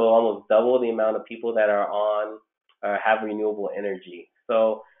 So almost double the amount of people that are on have renewable energy.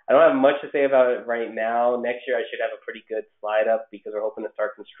 So I don't have much to say about it right now. Next year I should have a pretty good slide up because we're hoping to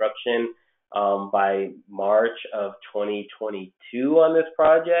start construction by March of 2022 on this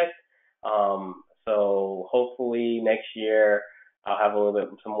project. So hopefully next year I'll have a little bit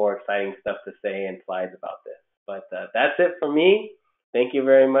some more exciting stuff to say and slides about this. But that's it for me. Thank you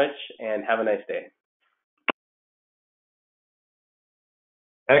very much and have a nice day.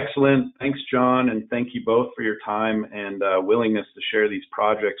 Excellent. Thanks, John, and thank you both for your time and willingness to share these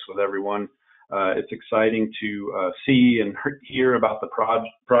projects with everyone. It's exciting to see and hear about the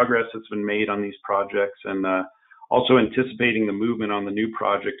progress that's been made on these projects, and also anticipating the movement on the new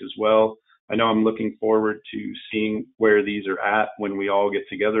project as well. I know I'm looking forward to seeing where these are at when we all get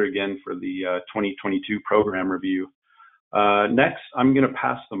together again for the 2022 program review. Next, I'm going to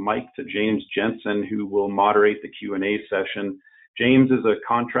pass the mic to James Jensen, who will moderate the Q&A session. James is a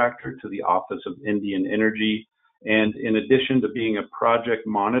contractor to the Office of Indian Energy, and in addition to being a project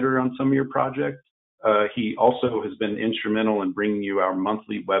monitor on some of your projects, he also has been instrumental in bringing you our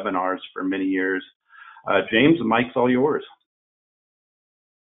monthly webinars for many years. James, the mic's all yours.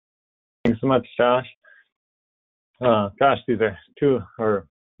 Thanks so much, Josh. Gosh, these are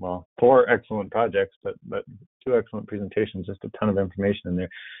 4 excellent projects, but 2 excellent presentations, just a ton of information in there.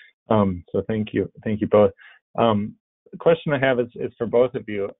 So thank you both. The question I have is for both of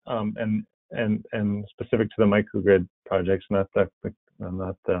you, and specific to the microgrid projects, not the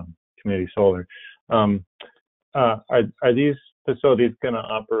community solar. Are these facilities going to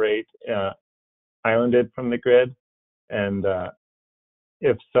operate islanded from the grid? And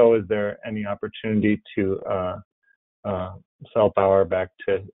if so, is there any opportunity to sell power back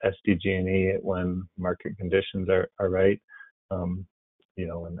to SDG&E when market conditions are right? You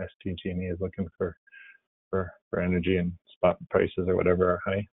know, when SDG&E is looking for energy and spot prices or whatever are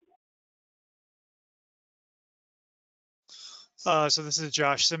high. So this is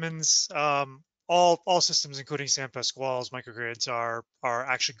Josh Simmons. All systems, including San Pasqual's microgrids, are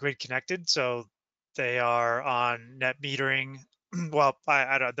actually grid connected, so they are on net metering. Well,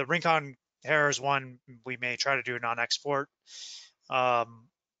 the Rincon Harris one, we may try to do a non-export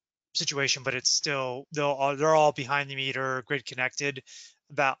situation, but it's still they're all behind the meter, grid connected,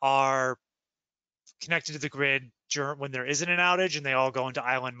 that are connected to the grid when there isn't an outage, and they all go into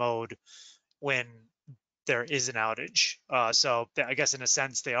island mode when there is an outage. So I guess in a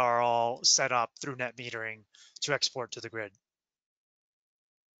sense, they are all set up through net metering to export to the grid.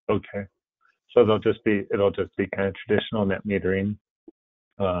 Okay. So it'll just be kind of traditional net metering,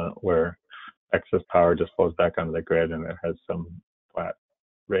 where excess power just flows back onto the grid and it has some flat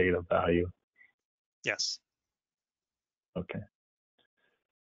rate of value. Yes. Okay.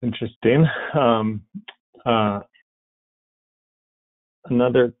 Interesting.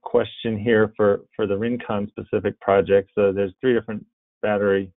 Another question here for the Rincon specific project. So there's 3 different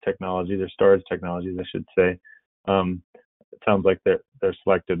battery technologies or storage technologies, I should say. It sounds like they're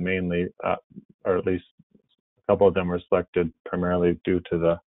selected mainly, or at least a couple of them were selected primarily due to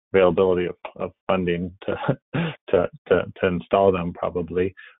the availability of funding to install them,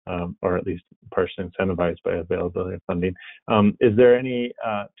 probably, or at least partially incentivized by availability of funding. Is there any?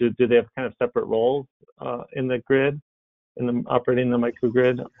 Do they have kind of separate roles in the grid, operating the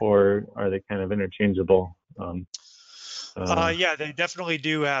microgrid, or are they kind of interchangeable? Yeah, they definitely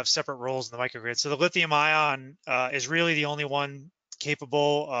do have separate roles in the microgrid. So the lithium ion is really the only one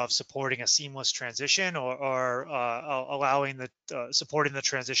capable of supporting a seamless transition or allowing supporting the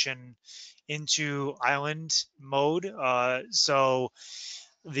transition into island mode. So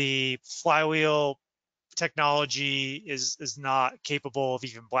the flywheel technology is not capable of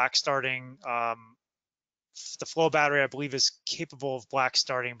even black starting. The flow battery, I believe, is capable of black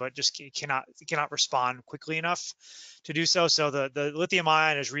starting, but just cannot respond quickly enough to do so. So the lithium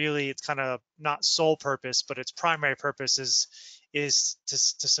ion is really, it's kind of not sole purpose, but its primary purpose is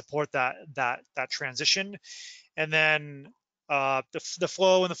to support that transition. And then the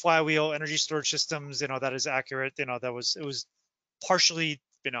flow and the flywheel energy storage systems, that is accurate. It was partially,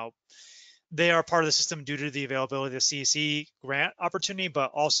 they are part of the system due to the availability of the CEC grant opportunity,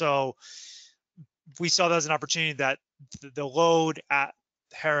 but also we saw that as an opportunity that the load at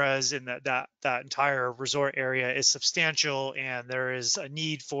Harrah's in that entire resort area is substantial, and there is a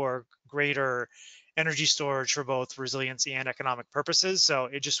need for greater energy storage for both resiliency and economic purposes. So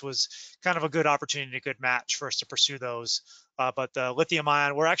it just was kind of a good opportunity, a good match for us to pursue those. But the lithium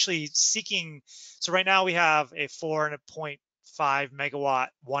ion, we're actually seeking, so right now we have a 4.5 megawatt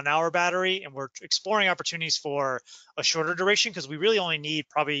 1 hour battery, and we're exploring opportunities for a shorter duration because we really only need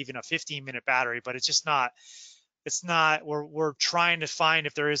probably even a 15-minute battery, but it's not, we're trying to find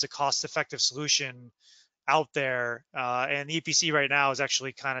if there is a cost-effective solution out there, and the EPC right now is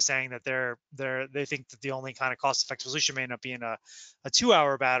actually kind of saying that they think that the only kind of cost-effective solution may end up being a 2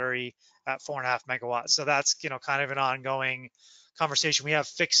 hour battery at 4.5 megawatts. So that's kind of an ongoing conversation. We have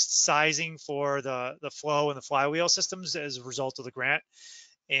fixed sizing for the flow and the flywheel systems as a result of the grant,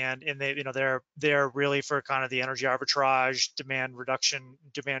 and they they're really for kind of the energy arbitrage, demand reduction,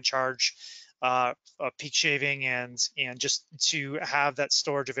 demand charge, peak shaving, and just to have that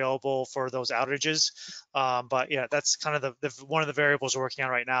storage available for those outages. But yeah, that's kind of the one of the variables we're working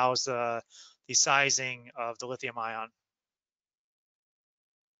on right now is the sizing of the lithium ion.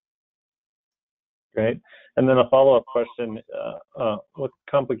 Great. And then a follow-up question, with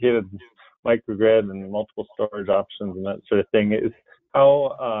complicated microgrid and multiple storage options and that sort of thing, is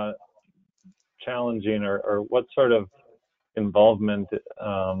how challenging or what sort of involvement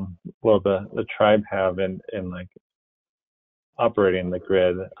will the tribe have in like operating the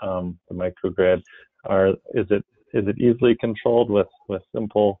grid, the microgrid? Is it easily controlled with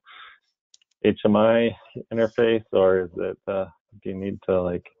simple HMI interface, or is it do you need to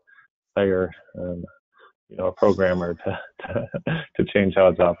like hire a programmer to change how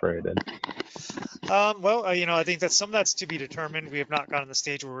it's operated? Well, I think that some of that's to be determined. We have not gotten to the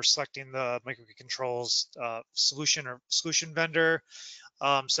stage where we're selecting the microgrid controls solution vendor.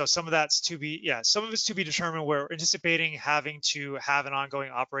 So some of that's some of it's to be determined. We're anticipating having to have an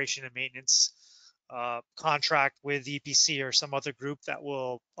ongoing operation and maintenance contract with EPC or some other group that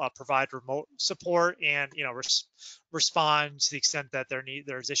will provide remote support and respond to the extent that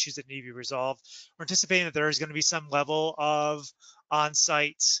there's issues that need to be resolved. We're anticipating that there is going to be some level of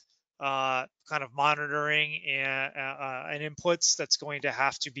on-site kind of monitoring and inputs that's going to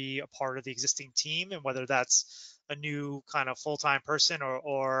have to be a part of the existing team, and whether that's a new kind of full-time person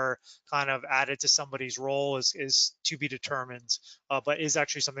or kind of added to somebody's role is to be determined, but is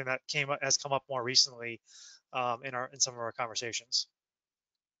actually something that has come up more recently in some of our conversations.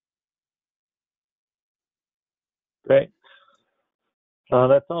 Great.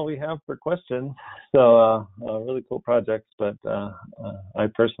 That's all we have for questions. So really cool projects, but I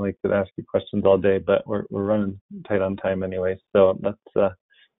personally could ask you questions all day, but we're running tight on time anyway. So let's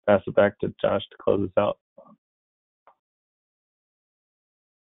pass it back to Josh to close us out.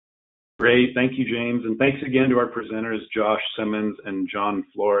 Great. Thank you, James. And thanks again to our presenters, Josh Simmons and John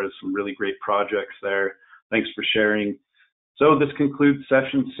Flores. Some really great projects there. Thanks for sharing. So this concludes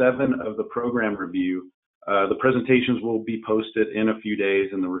session 7 of the program review. The presentations will be posted in a few days,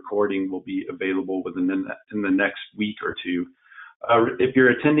 and the recording will be available in the next week or two. If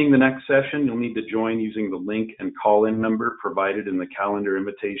you're attending the next session, you'll need to join using the link and call-in number provided in the calendar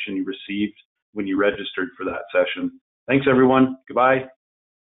invitation you received when you registered for that session. Thanks, everyone. Goodbye.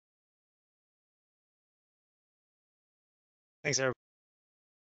 Thanks, everybody.